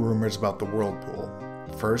few rumors about the Whirlpool.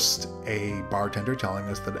 First, a bartender telling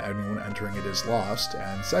us that anyone entering it is lost,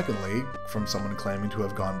 and secondly, from someone claiming to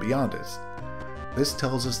have gone beyond it. This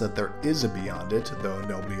tells us that there is a beyond it, though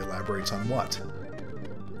nobody elaborates on what.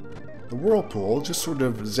 The Whirlpool just sort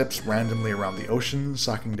of zips randomly around the ocean,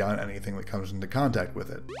 sucking down anything that comes into contact with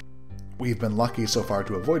it. We've been lucky so far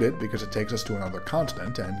to avoid it because it takes us to another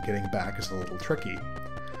continent, and getting back is a little tricky.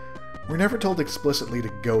 We're never told explicitly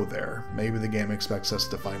to go there. Maybe the game expects us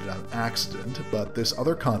to find it on accident, but this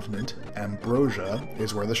other continent, Ambrosia,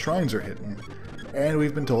 is where the shrines are hidden, and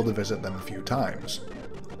we've been told to visit them a few times.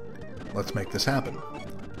 Let's make this happen.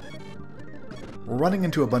 We're running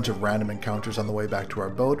into a bunch of random encounters on the way back to our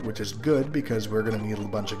boat, which is good because we're going to need a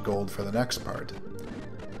bunch of gold for the next part.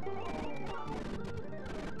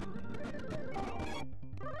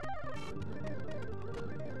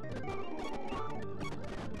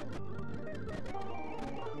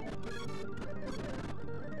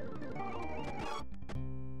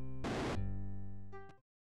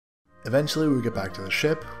 Eventually we get back to the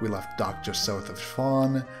ship, we left dock just south of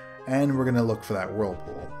Fawn, and we're going to look for that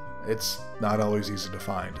Whirlpool. It's not always easy to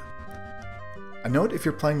find. A note if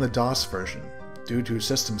you're playing the DOS version. Due to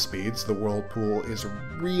system speeds, the Whirlpool is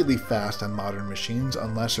really fast on modern machines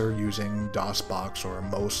unless you're using DOSBox or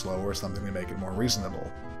MoSlow or something to make it more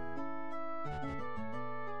reasonable.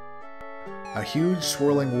 A huge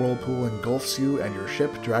swirling whirlpool engulfs you and your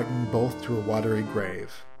ship, dragging both to a watery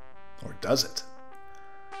grave. Or does it?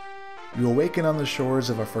 You awaken on the shores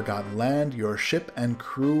of a forgotten land, your ship and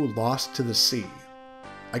crew lost to the sea.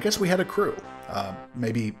 I guess we had a crew.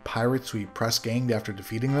 Maybe pirates we press-ganged after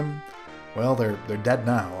defeating them? Well, they're dead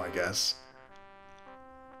now, I guess.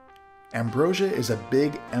 Ambrosia is a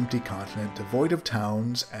big, empty continent devoid of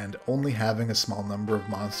towns and only having a small number of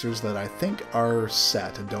monsters that I think are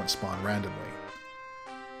set and don't spawn randomly.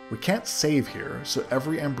 We can't save here, so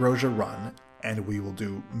every Ambrosia run, and we will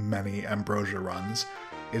do many Ambrosia runs,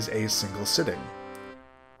 is a single sitting.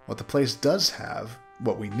 What the place does have,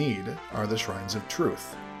 what we need, are the Shrines of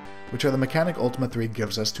Truth, which are the mechanic Ultima III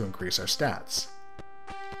gives us to increase our stats.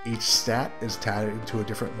 Each stat is tied to a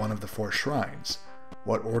different one of the 4 shrines.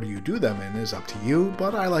 What order you do them in is up to you,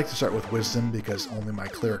 but I like to start with Wisdom because only my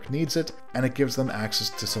cleric needs it, and it gives them access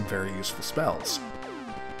to some very useful spells.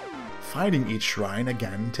 Finding each shrine,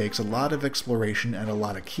 again, takes a lot of exploration and a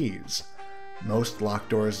lot of keys. Most locked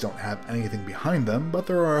doors don't have anything behind them, but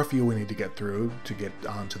there are a few we need to get through to get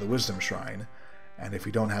onto the Wisdom Shrine, and if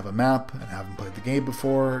you don't have a map and haven't played the game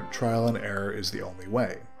before, trial and error is the only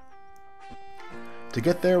way. To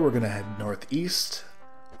get there, we're going to head northeast,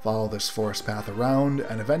 follow this forest path around,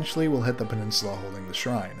 and eventually we'll hit the peninsula holding the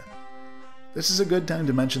shrine. This is a good time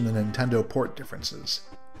to mention the Nintendo port differences.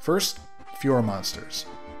 First, fewer monsters.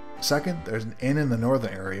 Second, there's an inn in the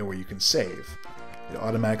northern area where you can save. It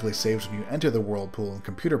automatically saves when you enter the whirlpool in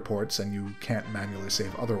computer ports and you can't manually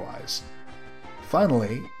save otherwise.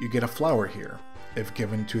 Finally, you get a flower here. If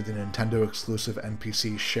given to the Nintendo exclusive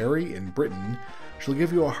NPC Sherry in Britain, she'll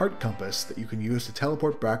give you a heart compass that you can use to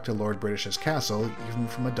teleport back to Lord British's castle, even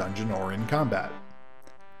from a dungeon or in combat.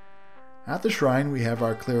 At the shrine, we have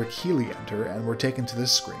our cleric Healy enter, and we're taken to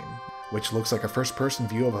this screen, which looks like a first-person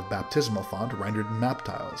view of a baptismal font rendered in map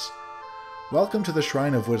tiles. Welcome to the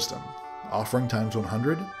Shrine of Wisdom. Offering times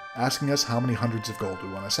 100, asking us how many hundreds of gold we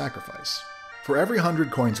want to sacrifice. For every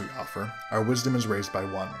 100 coins we offer, our wisdom is raised by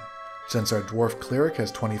 1. Since our dwarf cleric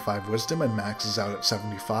has 25 wisdom and maxes out at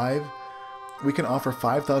 75, we can offer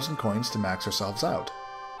 5,000 coins to max ourselves out.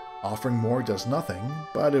 Offering more does nothing,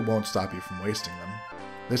 but it won't stop you from wasting them.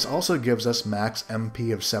 This also gives us max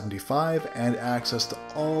MP of 75 and access to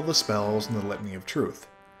all the spells in the Litany of Truth.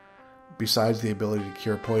 Besides the ability to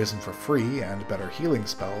cure poison for free and better healing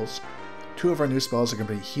spells, 2 of our new spells are going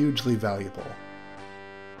to be hugely valuable.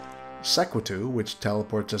 Sequitu, which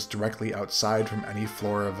teleports us directly outside from any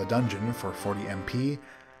floor of a dungeon for 40 MP,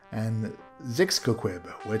 and Zixcoquib,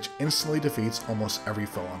 which instantly defeats almost every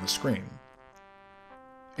foe on the screen.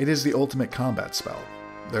 It is the ultimate combat spell.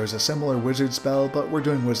 There's a similar wizard spell, but we're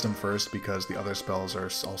doing wisdom first because the other spells are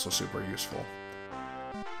also super useful.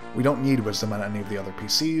 We don't need wisdom on any of the other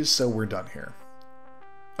PCs, so we're done here.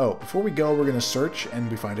 Oh, before we go, we're going to search and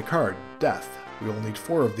we find a card, Death. We will need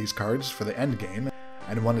 4 of these cards for the endgame,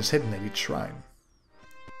 and 1 is hidden at each shrine.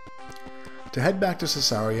 To head back to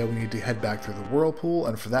Caesarea, we need to head back through the whirlpool,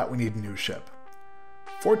 and for that we need a new ship.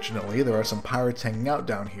 Fortunately, there are some pirates hanging out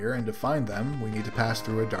down here, and to find them, we need to pass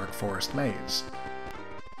through a dark forest maze.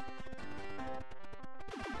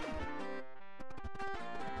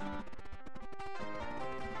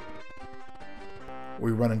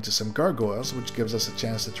 We run into some gargoyles, which gives us a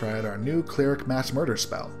chance to try out our new cleric mass murder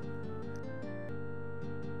spell.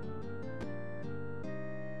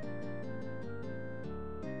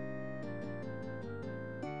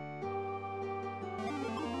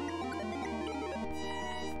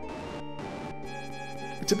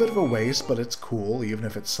 It's a bit of a waste, but it's cool, even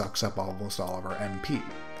if it sucks up almost all of our MP.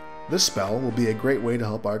 This spell will be a great way to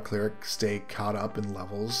help our cleric stay caught up in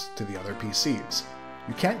levels to the other PCs.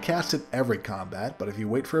 You can't cast it every combat, but if you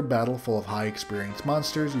wait for a battle full of high experience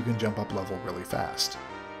monsters, you can jump up level really fast.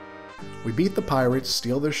 We beat the pirates,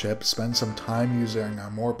 steal their ship, spend some time using our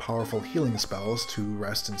more powerful healing spells to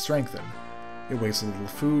rest and strengthen. It wastes a little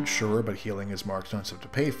food, sure, but healing is more expensive to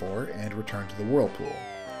pay for, and return to the whirlpool.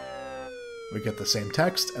 We get the same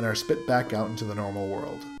text and are spit back out into the normal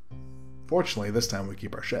world. Fortunately, this time we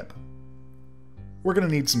keep our ship. We're going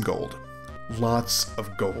to need some gold. Lots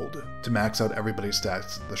of gold to max out everybody's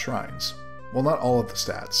stats at the shrines. Well, not all of the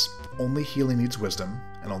stats. Only Healy needs wisdom,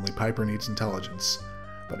 and only Piper needs intelligence.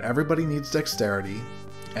 But everybody needs dexterity,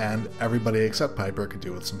 and everybody except Piper could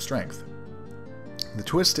do with some strength. The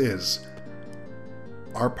twist is,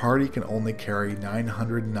 our party can only carry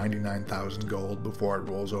 999,000 gold before it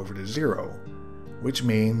rolls over to 0, which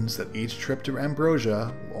means that each trip to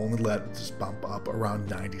Ambrosia will only let us bump up around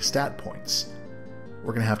 90 stat points.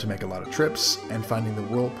 We're going to have to make a lot of trips, and finding the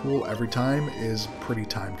whirlpool every time is pretty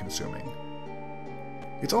time consuming.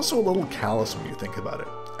 It's also a little callous when you think about it.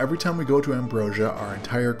 Every time we go to Ambrosia, our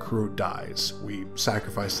entire crew dies. We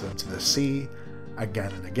sacrifice them to the sea,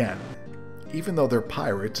 again and again. Even though they're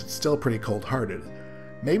pirates, it's still pretty cold-hearted.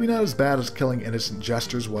 Maybe not as bad as killing innocent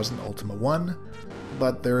jesters was in Ultima I,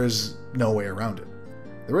 but there is no way around it.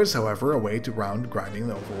 There is, however, a way to round grinding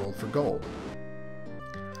the overworld for gold.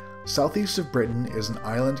 Southeast of Britain is an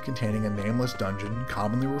island containing a nameless dungeon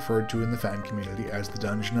commonly referred to in the fan community as the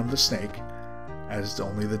Dungeon of the Snake, as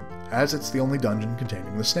it's the only dungeon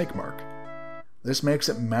containing the snake mark. This makes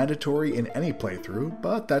it mandatory in any playthrough,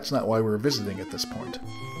 but that's not why we're visiting at this point.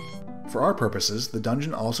 For our purposes, the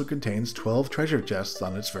dungeon also contains 12 treasure chests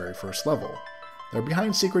on its very first level. They're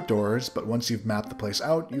behind secret doors, but once you've mapped the place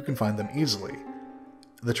out, you can find them easily.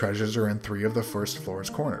 The treasures are in 3 of the first floor's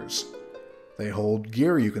corners. They hold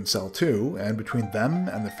gear you can sell too, and between them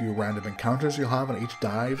and the few random encounters you'll have on each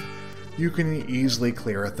dive, you can easily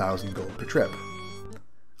clear 1,000 gold per trip.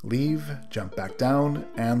 Leave, jump back down,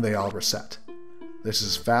 and they all reset. This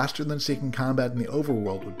is faster than seeking combat in the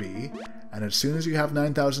overworld would be, and as soon as you have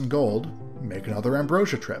 9,000 gold, make another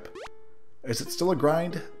Ambrosia trip. Is it still a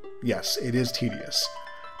grind? Yes, it is tedious,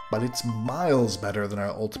 but it's miles better than our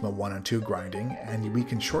Ultima I and II grinding, and we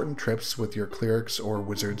can shorten trips with your cleric's or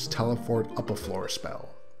wizard's teleport up a floor spell.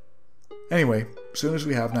 Anyway, as soon as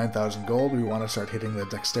we have 9,000 gold, we want to start hitting the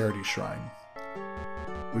dexterity shrine.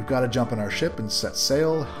 We've got to jump on our ship and set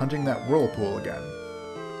sail, hunting that whirlpool again.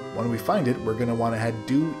 When we find it, we're going to want to head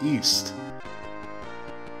due east.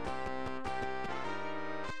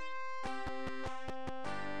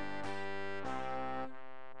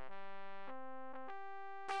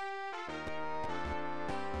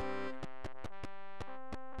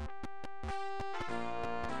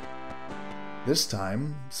 This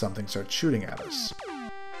time, something starts shooting at us.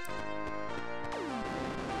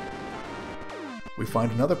 We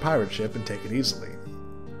find another pirate ship and take it easily.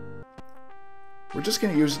 We're just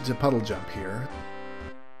going to use it to puddle jump here.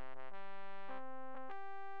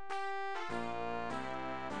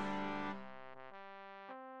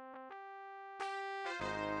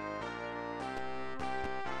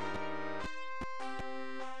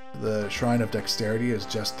 The Shrine of Dexterity is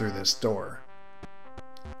just through this door.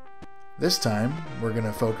 This time, we're going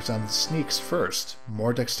to focus on the sneaks first.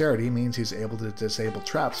 More dexterity means he's able to disable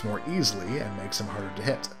traps more easily and makes him harder to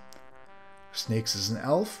hit. Sneaks is an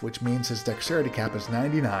elf, which means his dexterity cap is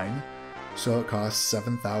 99, so it costs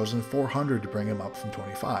 7,400 to bring him up from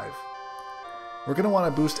 25. We're going to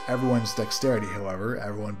want to boost everyone's dexterity, however.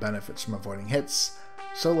 Everyone benefits from avoiding hits,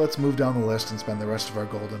 so let's move down the list and spend the rest of our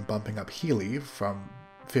gold in bumping up Healy from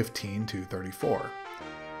 15 to 34.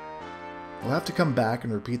 We'll have to come back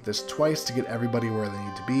and repeat this twice to get everybody where they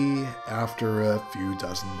need to be after a few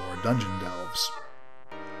dozen more dungeon delves.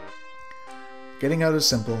 Getting out is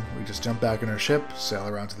simple. We just jump back in our ship, sail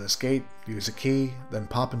around to this gate, use a key, then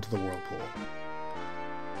pop into the whirlpool.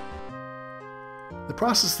 The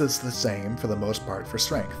process is the same for the most part for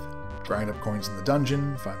strength. Grind up coins in the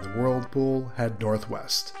dungeon, find the whirlpool, head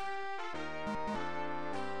northwest.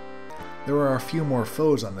 There are a few more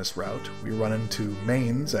foes on this route. We run into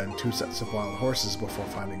mains and 2 sets of wild horses before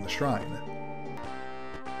finding the shrine.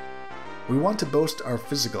 We want to boast our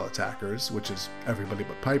physical attackers, which is everybody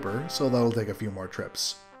but Piper, so that'll take a few more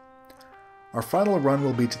trips. Our final run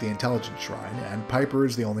will be to the intelligence shrine, and Piper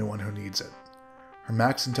is the only one who needs it. Her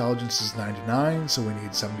max intelligence is 99, so we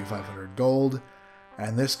need 7,500 gold,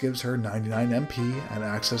 and this gives her 99 MP and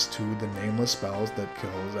access to the nameless spells that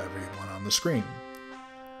kills everyone on the screen.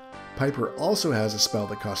 Piper also has a spell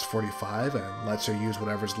that costs 45 and lets her use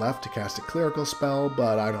whatever's left to cast a clerical spell,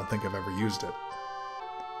 but I don't think I've ever used it.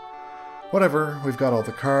 Whatever, we've got all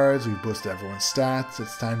the cards, we've boosted everyone's stats,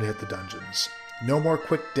 it's time to hit the dungeons. No more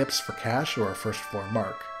quick dips for cash or a first floor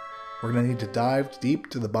mark. We're going to need to dive deep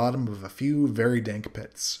to the bottom of a few very dank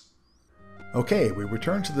pits. Okay, we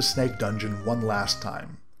return to the snake dungeon one last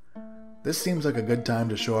time. This seems like a good time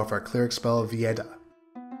to show off our cleric spell Vieda.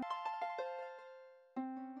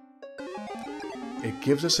 It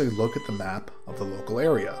gives us a look at the map of the local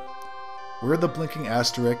area. We're the blinking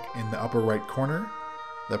asterisk in the upper right corner.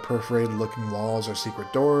 The perforated looking walls are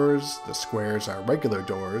secret doors, the squares are regular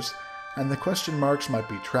doors, and the question marks might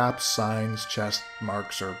be traps, signs, chest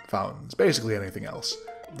marks, or fountains, basically anything else.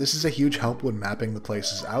 This is a huge help when mapping the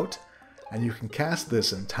places out, and you can cast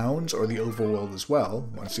this in towns or the overworld as well,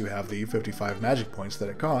 once you have the 55 magic points that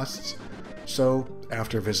it costs, so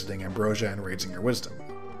after visiting Ambrosia and raising your wisdom.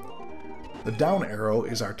 The down arrow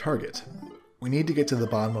is our target. We need to get to the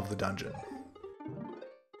bottom of the dungeon.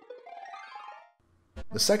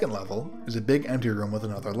 The second level is a big empty room with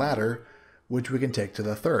another ladder, which we can take to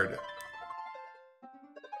the third.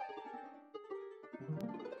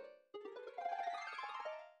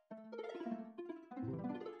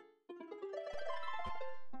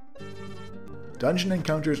 Dungeon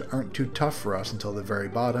encounters aren't too tough for us until the very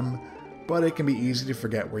bottom, but it can be easy to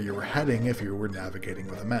forget where you were heading if you were navigating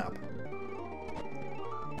with a map.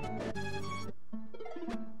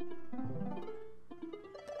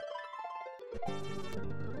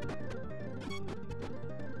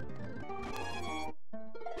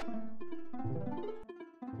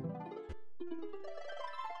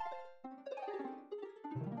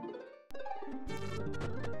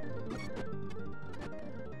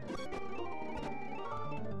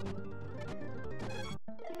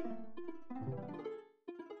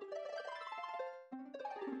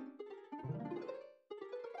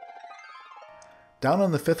 Down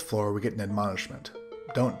on the 5th floor we get an admonishment.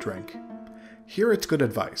 Don't drink. Here it's good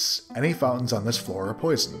advice. Any fountains on this floor are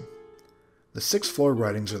poison. The 6th floor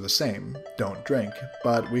writings are the same, don't drink,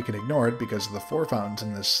 but we can ignore it because of the 4 fountains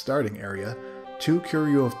in this starting area. 2 cure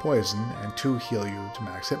you of poison and 2 heal you to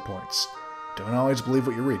max hit points. Don't always believe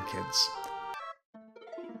what you read, kids.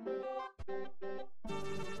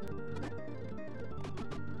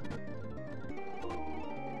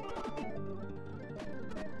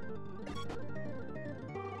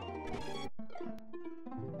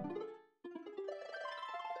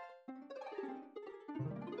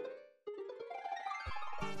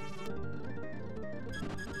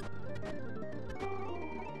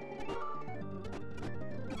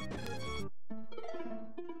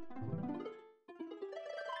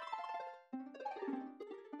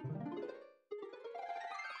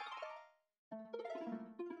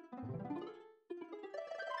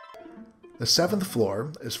 The 7th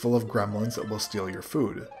floor is full of gremlins that will steal your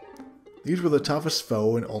food. These were the toughest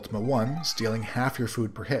foe in Ultima I, stealing half your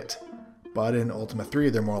food per hit. But in Ultima III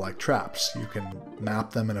they're more like traps, you can map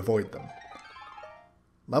them and avoid them.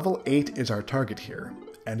 Level 8 is our target here,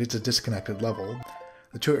 and it's a disconnected level.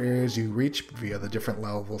 The 2 areas you reach via the different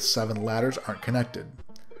level 7 ladders aren't connected.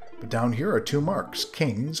 But down here are 2 marks,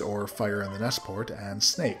 Kings, or Fire in the Nest Port, and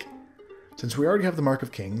Snake. Since we already have the Mark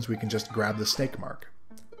of Kings, we can just grab the Snake mark.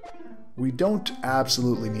 We don't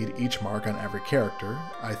absolutely need each mark on every character.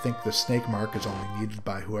 I think the Snake mark is only needed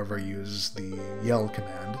by whoever uses the Yell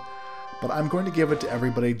command, but I'm going to give it to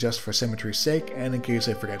everybody just for symmetry's sake and in case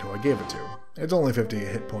I forget who I gave it to. It's only 50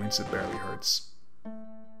 hit points, it barely hurts.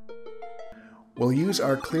 We'll use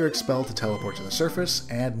our Cleric spell to teleport to the surface,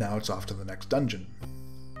 and now it's off to the next dungeon.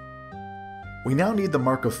 We now need the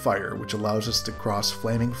Mark of Fire, which allows us to cross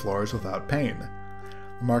flaming floors without pain.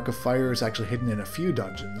 The Mark of Fire is actually hidden in a few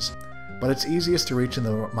dungeons, but it's easiest to reach in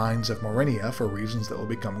the mines of Morinia for reasons that will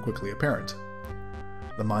become quickly apparent.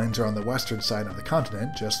 The mines are on the western side of the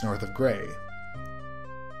continent, just north of Grey.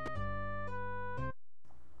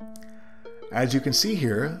 As you can see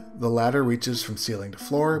here, the ladder reaches from ceiling to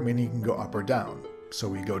floor, meaning you can go up or down. So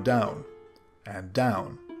we go down, and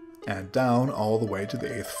down, and down all the way to the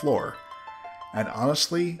 8th floor. And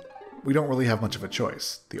honestly, we don't really have much of a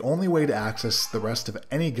choice. The only way to access the rest of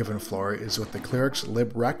any given floor is with the Cleric's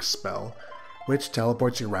Lib Rex spell, which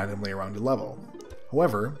teleports you randomly around a level.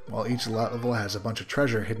 However, while each level has a bunch of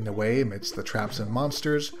treasure hidden away amidst the traps and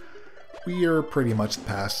monsters, we are pretty much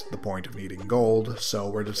past the point of needing gold, so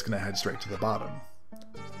we're just going to head straight to the bottom.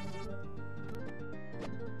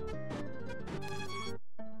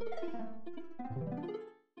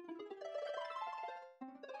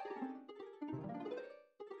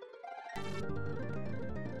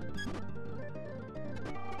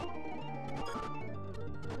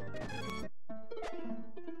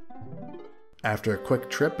 After a quick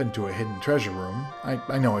trip into a hidden treasure room,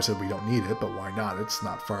 I know I said we don't need it, but why not? It's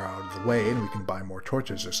not far out of the way and we can buy more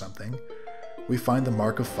torches or something. We find the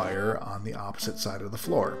Mark of Fire on the opposite side of the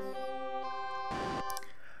floor.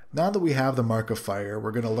 Now that we have the Mark of Fire,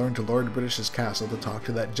 we're going to learn to Lord British's castle to talk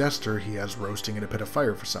to that jester he has roasting in a pit of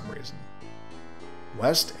fire for some reason.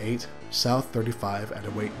 West 8, South 35, and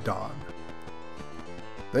await dawn.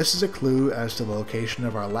 This is a clue as to the location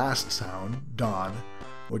of our last town, Dawn,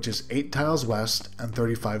 which is 8 tiles west and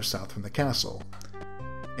 35 south from the castle.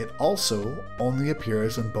 It also only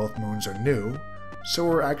appears when both moons are new, so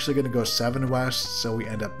we're actually going to go 7 west so we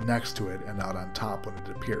end up next to it and not on top when it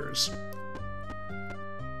appears.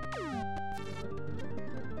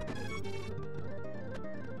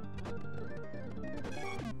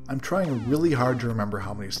 I'm trying really hard to remember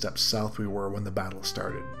how many steps south we were when the battle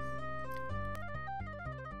started.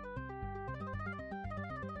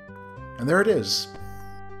 And there it is.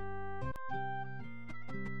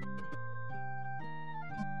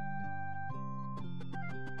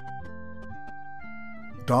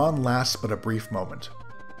 Dawn lasts but a brief moment.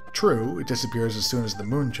 True, it disappears as soon as the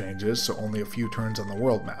moon changes, so only a few turns on the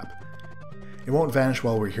world map. It won't vanish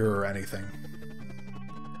while we're here or anything.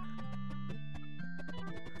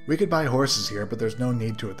 We could buy horses here, but there's no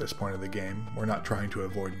need to at this point of the game. We're not trying to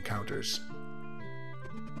avoid encounters.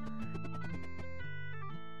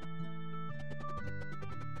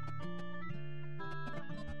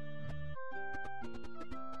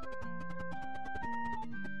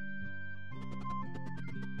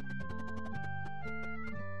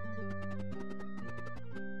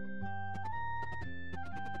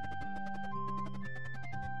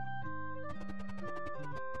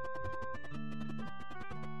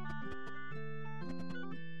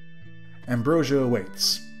 Ambrosia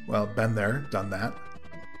awaits. Well, been there, done that.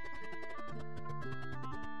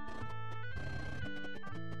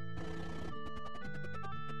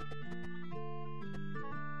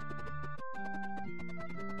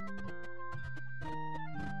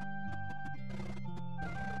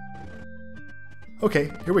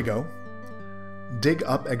 Okay, here we go. Dig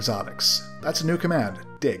up exotics. That's a new command,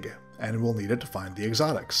 dig, and we'll need it to find the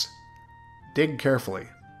exotics. Dig carefully.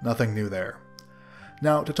 Nothing new there.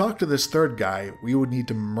 Now, to talk to this third guy, we would need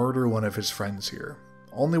to murder one of his friends here.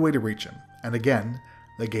 Only way to reach him. And again,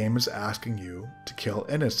 the game is asking you to kill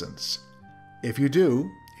innocents. If you do,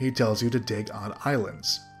 he tells you to dig on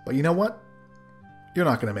islands. But you know what? You're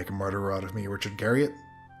not going to make a murderer out of me, Richard Garriott.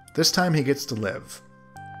 This time he gets to live.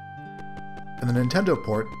 In the Nintendo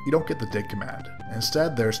port, you don't get the dig command.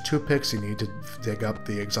 Instead, there's two picks you need to dig up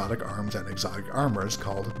the exotic arms and exotic armors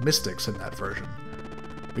called mystics in that version.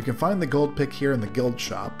 We can find the gold pick here in the guild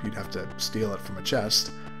shop, you'd have to steal it from a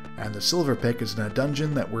chest, and the silver pick is in a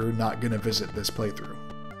dungeon that we're not going to visit this playthrough.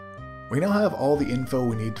 We now have all the info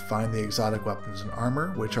we need to find the exotic weapons and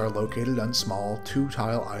armor, which are located on small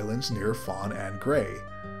 2-tile islands near Fawn and Grey.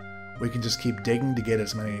 We can just keep digging to get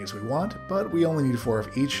as many as we want, but we only need 4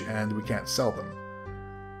 of each and we can't sell them.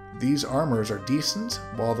 These armors are decent,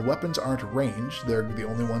 while the weapons aren't ranged, they're the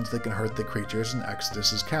only ones that can hurt the creatures in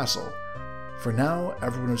Exodus's castle. For now,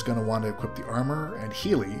 everyone is going to want to equip the armor, and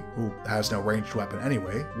Healy, who has no ranged weapon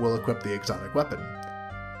anyway, will equip the exotic weapon.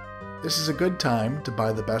 This is a good time to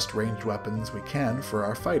buy the best ranged weapons we can for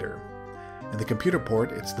our fighter. In the computer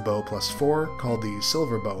port, it's the bow +4, called the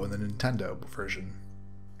Silver Bow in the Nintendo version.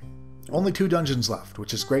 Only 2 dungeons left,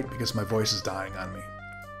 which is great because my voice is dying on me.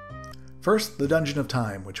 First, the Dungeon of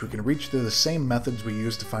Time, which we can reach through the same methods we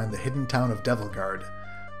used to find the hidden town of Devilguard.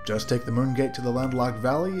 Just take the Moongate to the landlocked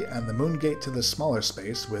valley, and the Moongate to the smaller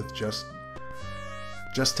space with just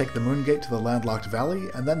take the Moongate to the landlocked valley,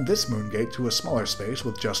 and then this Moongate to a smaller space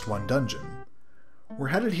with just 1 dungeon. We're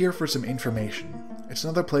headed here for some information. It's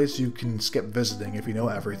another place you can skip visiting if you know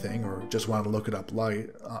everything, or just want to look it up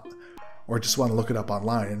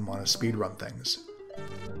online and want to speedrun things.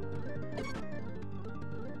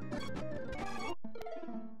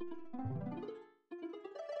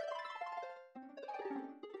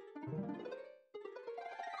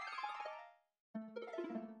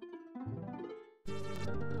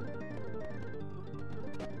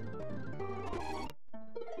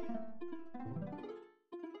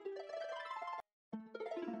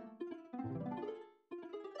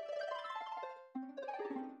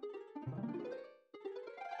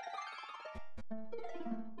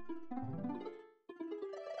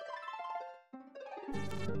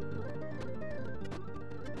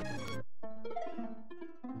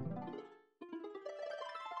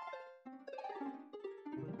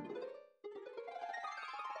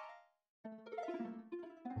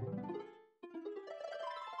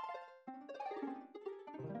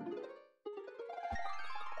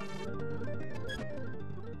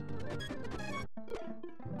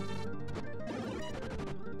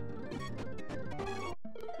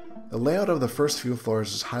 The layout of the first few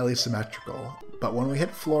floors is highly symmetrical, but when we hit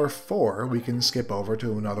floor 4, we can skip over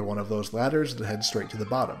to another one of those ladders that head straight to the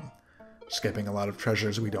bottom, skipping a lot of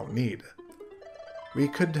treasures we don't need. We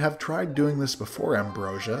could have tried doing this before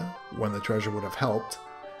Ambrosia, when the treasure would have helped,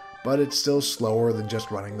 but it's still slower than just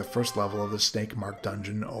running the first level of the Snake Mark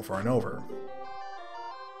dungeon over and over.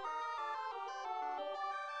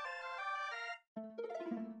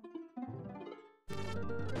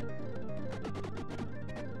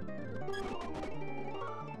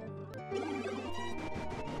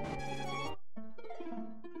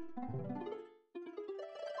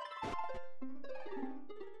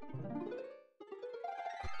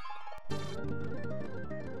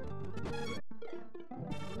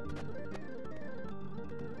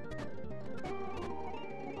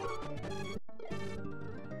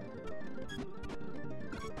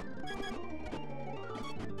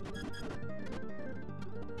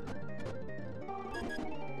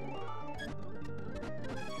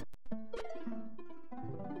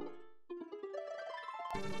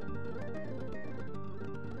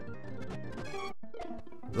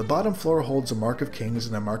 The bottom floor holds a Mark of Kings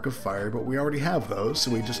and a Mark of Fire, but we already have those, so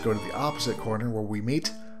we just go to the opposite corner where we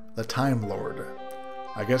meet the Time Lord.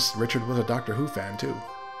 I guess Richard was a Doctor Who fan too.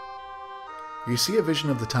 You see a vision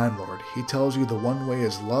of the Time Lord. He tells you the one way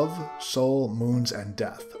is love, soul, moons, and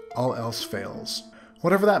death. All else fails.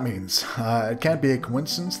 Whatever that means. It can't be a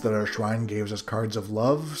coincidence that our shrine gave us cards of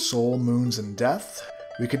love, soul, moons, and death.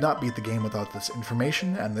 We could not beat the game without this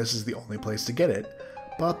information, and this is the only place to get it.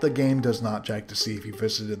 But the game does not check to see if you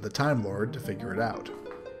visited the Time Lord to figure it out.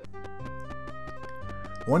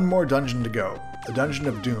 One more dungeon to go, the Dungeon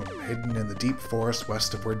of Doom, hidden in the deep forest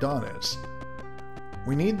west of where Dawn is.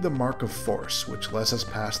 We need the Mark of Force, which lets us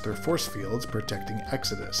pass through force fields protecting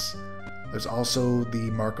Exodus. There's also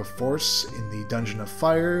the Mark of Force in the Dungeon of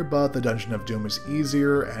Fire, but the Dungeon of Doom is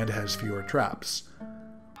easier and has fewer traps.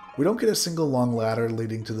 We don't get a single long ladder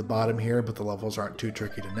leading to the bottom here, but the levels aren't too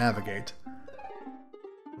tricky to navigate.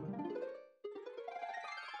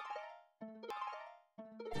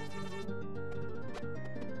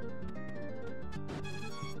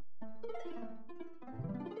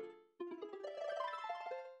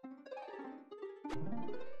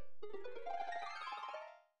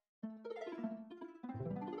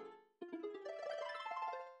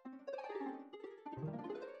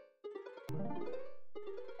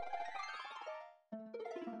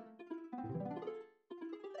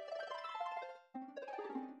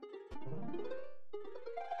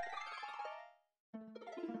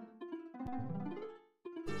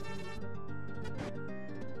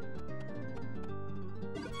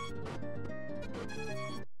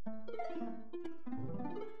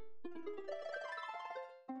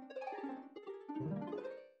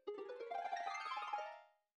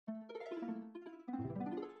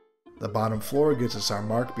 The bottom floor gives us our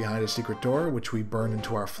mark behind a secret door, which we burn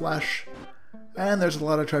into our flesh, and there's a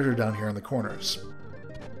lot of treasure down here in the corners.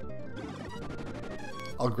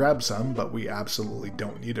 I'll grab some, but we absolutely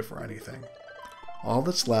don't need it for anything. All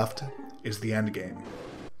that's left is the endgame.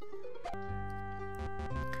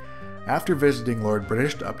 After visiting Lord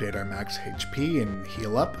British to update our max HP and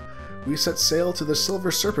heal up, we set sail to the Silver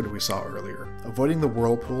Serpent we saw earlier, avoiding the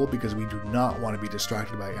whirlpool because we do not want to be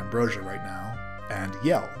distracted by Ambrosia right now, and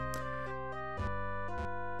yell.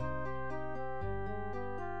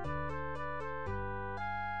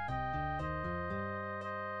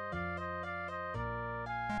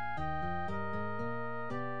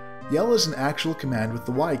 Yell is an actual command with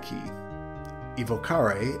the Y key.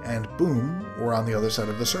 Evocare and Boom were on the other side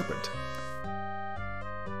of the serpent.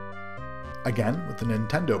 Again, with the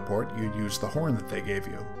Nintendo port, you'd use the horn that they gave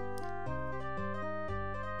you.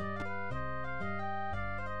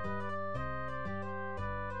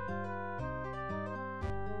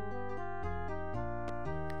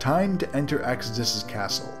 Time to enter Exodus's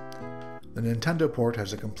castle. The Nintendo port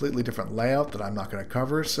has a completely different layout that I'm not going to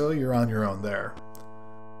cover, so you're on your own there.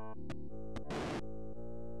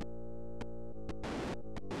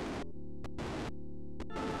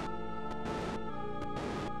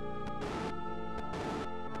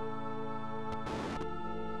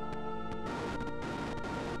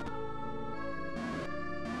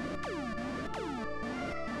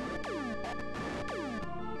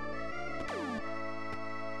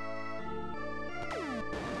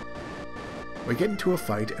 We get into a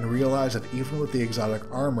fight and realize that even with the exotic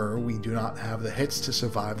armor, we do not have the hits to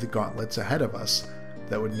survive the gauntlets ahead of us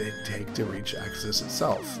that would take to reach Exodus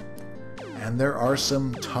itself. And there are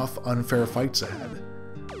some tough, unfair fights ahead.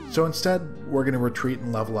 So instead, we're going to retreat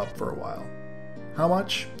and level up for a while. How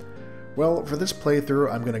much? Well, for this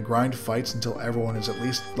playthrough, I'm going to grind fights until everyone is at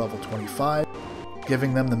least level 25,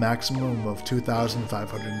 giving them the maximum of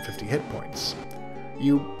 2,550 hit points.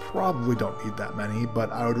 You probably don't need that many,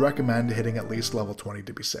 but I would recommend hitting at least level 20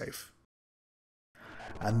 to be safe.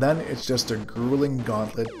 And then it's just a grueling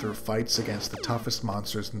gauntlet through fights against the toughest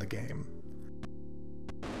monsters in the game.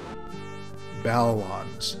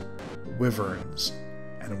 Balrons, wyverns,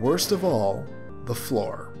 and worst of all, the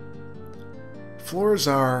floor. Floors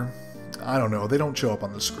are, I don't know, they don't show up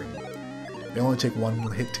on the screen. They only take one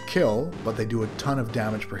hit to kill, but they do a ton of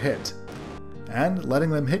damage per hit. And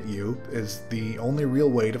letting them hit you is the only real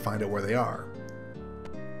way to find out where they are.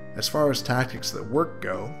 As far as tactics that work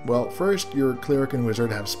go, well, first your cleric and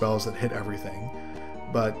wizard have spells that hit everything,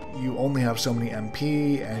 but you only have so many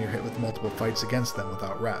MP and you're hit with multiple fights against them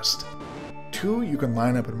without rest. 2, you can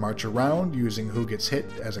line up and march around using who gets hit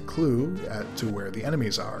as a clue to where the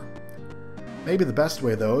enemies are. Maybe the best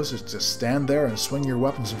way though is to stand there and swing your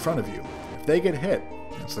weapons in front of you. If they get hit,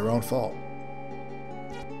 it's their own fault.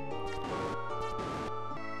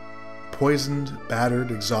 Poisoned,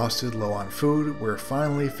 battered, exhausted, low on food, we're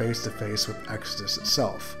finally face to face with Exodus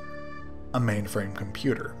itself. a mainframe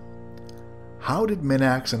computer. How did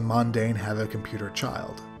Minax and Mundane have a computer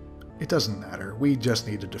child? It doesn't matter, we just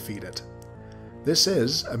need to defeat it. This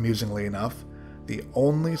is, amusingly enough, the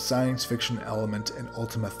only science fiction element in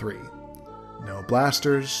Ultima III. No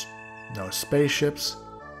blasters, no spaceships,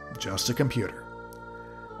 just a computer.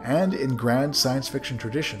 And in grand science fiction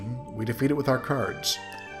tradition, we defeat it with our cards.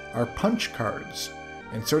 Our punch cards,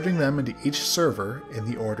 inserting them into each server in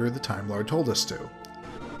the order the Time Lord told us to.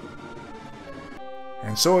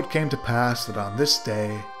 And so it came to pass that on this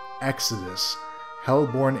day, Exodus,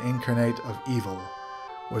 hellborn incarnate of evil,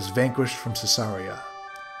 was vanquished from Caesarea.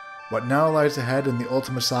 What now lies ahead in the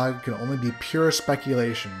Ultima saga can only be pure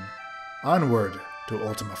speculation. Onward to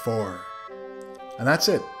Ultima IV. And that's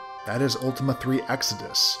it. That is Ultima III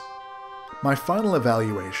Exodus. My final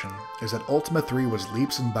evaluation is that Ultima III was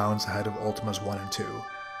leaps and bounds ahead of Ultimas I and II,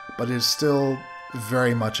 but it is still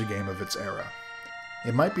very much a game of its era.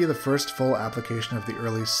 It might be the first full application of the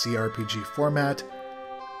early CRPG format,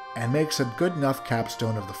 and makes a good enough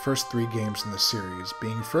capstone of the first 3 games in the series,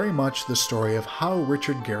 being very much the story of how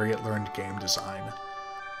Richard Garriott learned game design.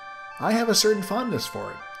 I have a certain fondness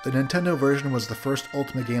for it. The Nintendo version was the first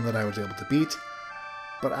Ultima game that I was able to beat,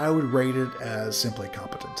 but I would rate it as simply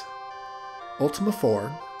competent. Ultima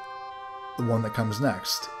IV, the one that comes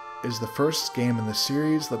next, is the first game in the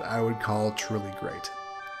series that I would call truly great.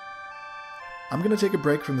 I'm going to take a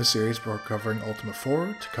break from the series before covering Ultima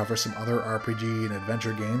IV to cover some other RPG and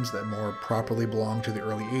adventure games that more properly belong to the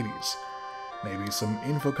early 80s. Maybe some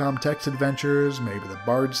Infocom text adventures, maybe the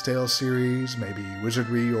Bard's Tale series, maybe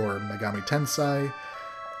Wizardry or Megami Tensei,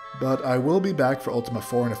 but I will be back for Ultima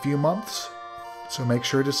IV in a few months, so make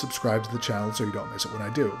sure to subscribe to the channel so you don't miss it when I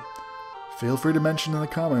do. Feel free to mention in the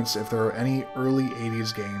comments if there are any early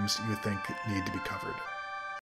 80s games you think need to be covered.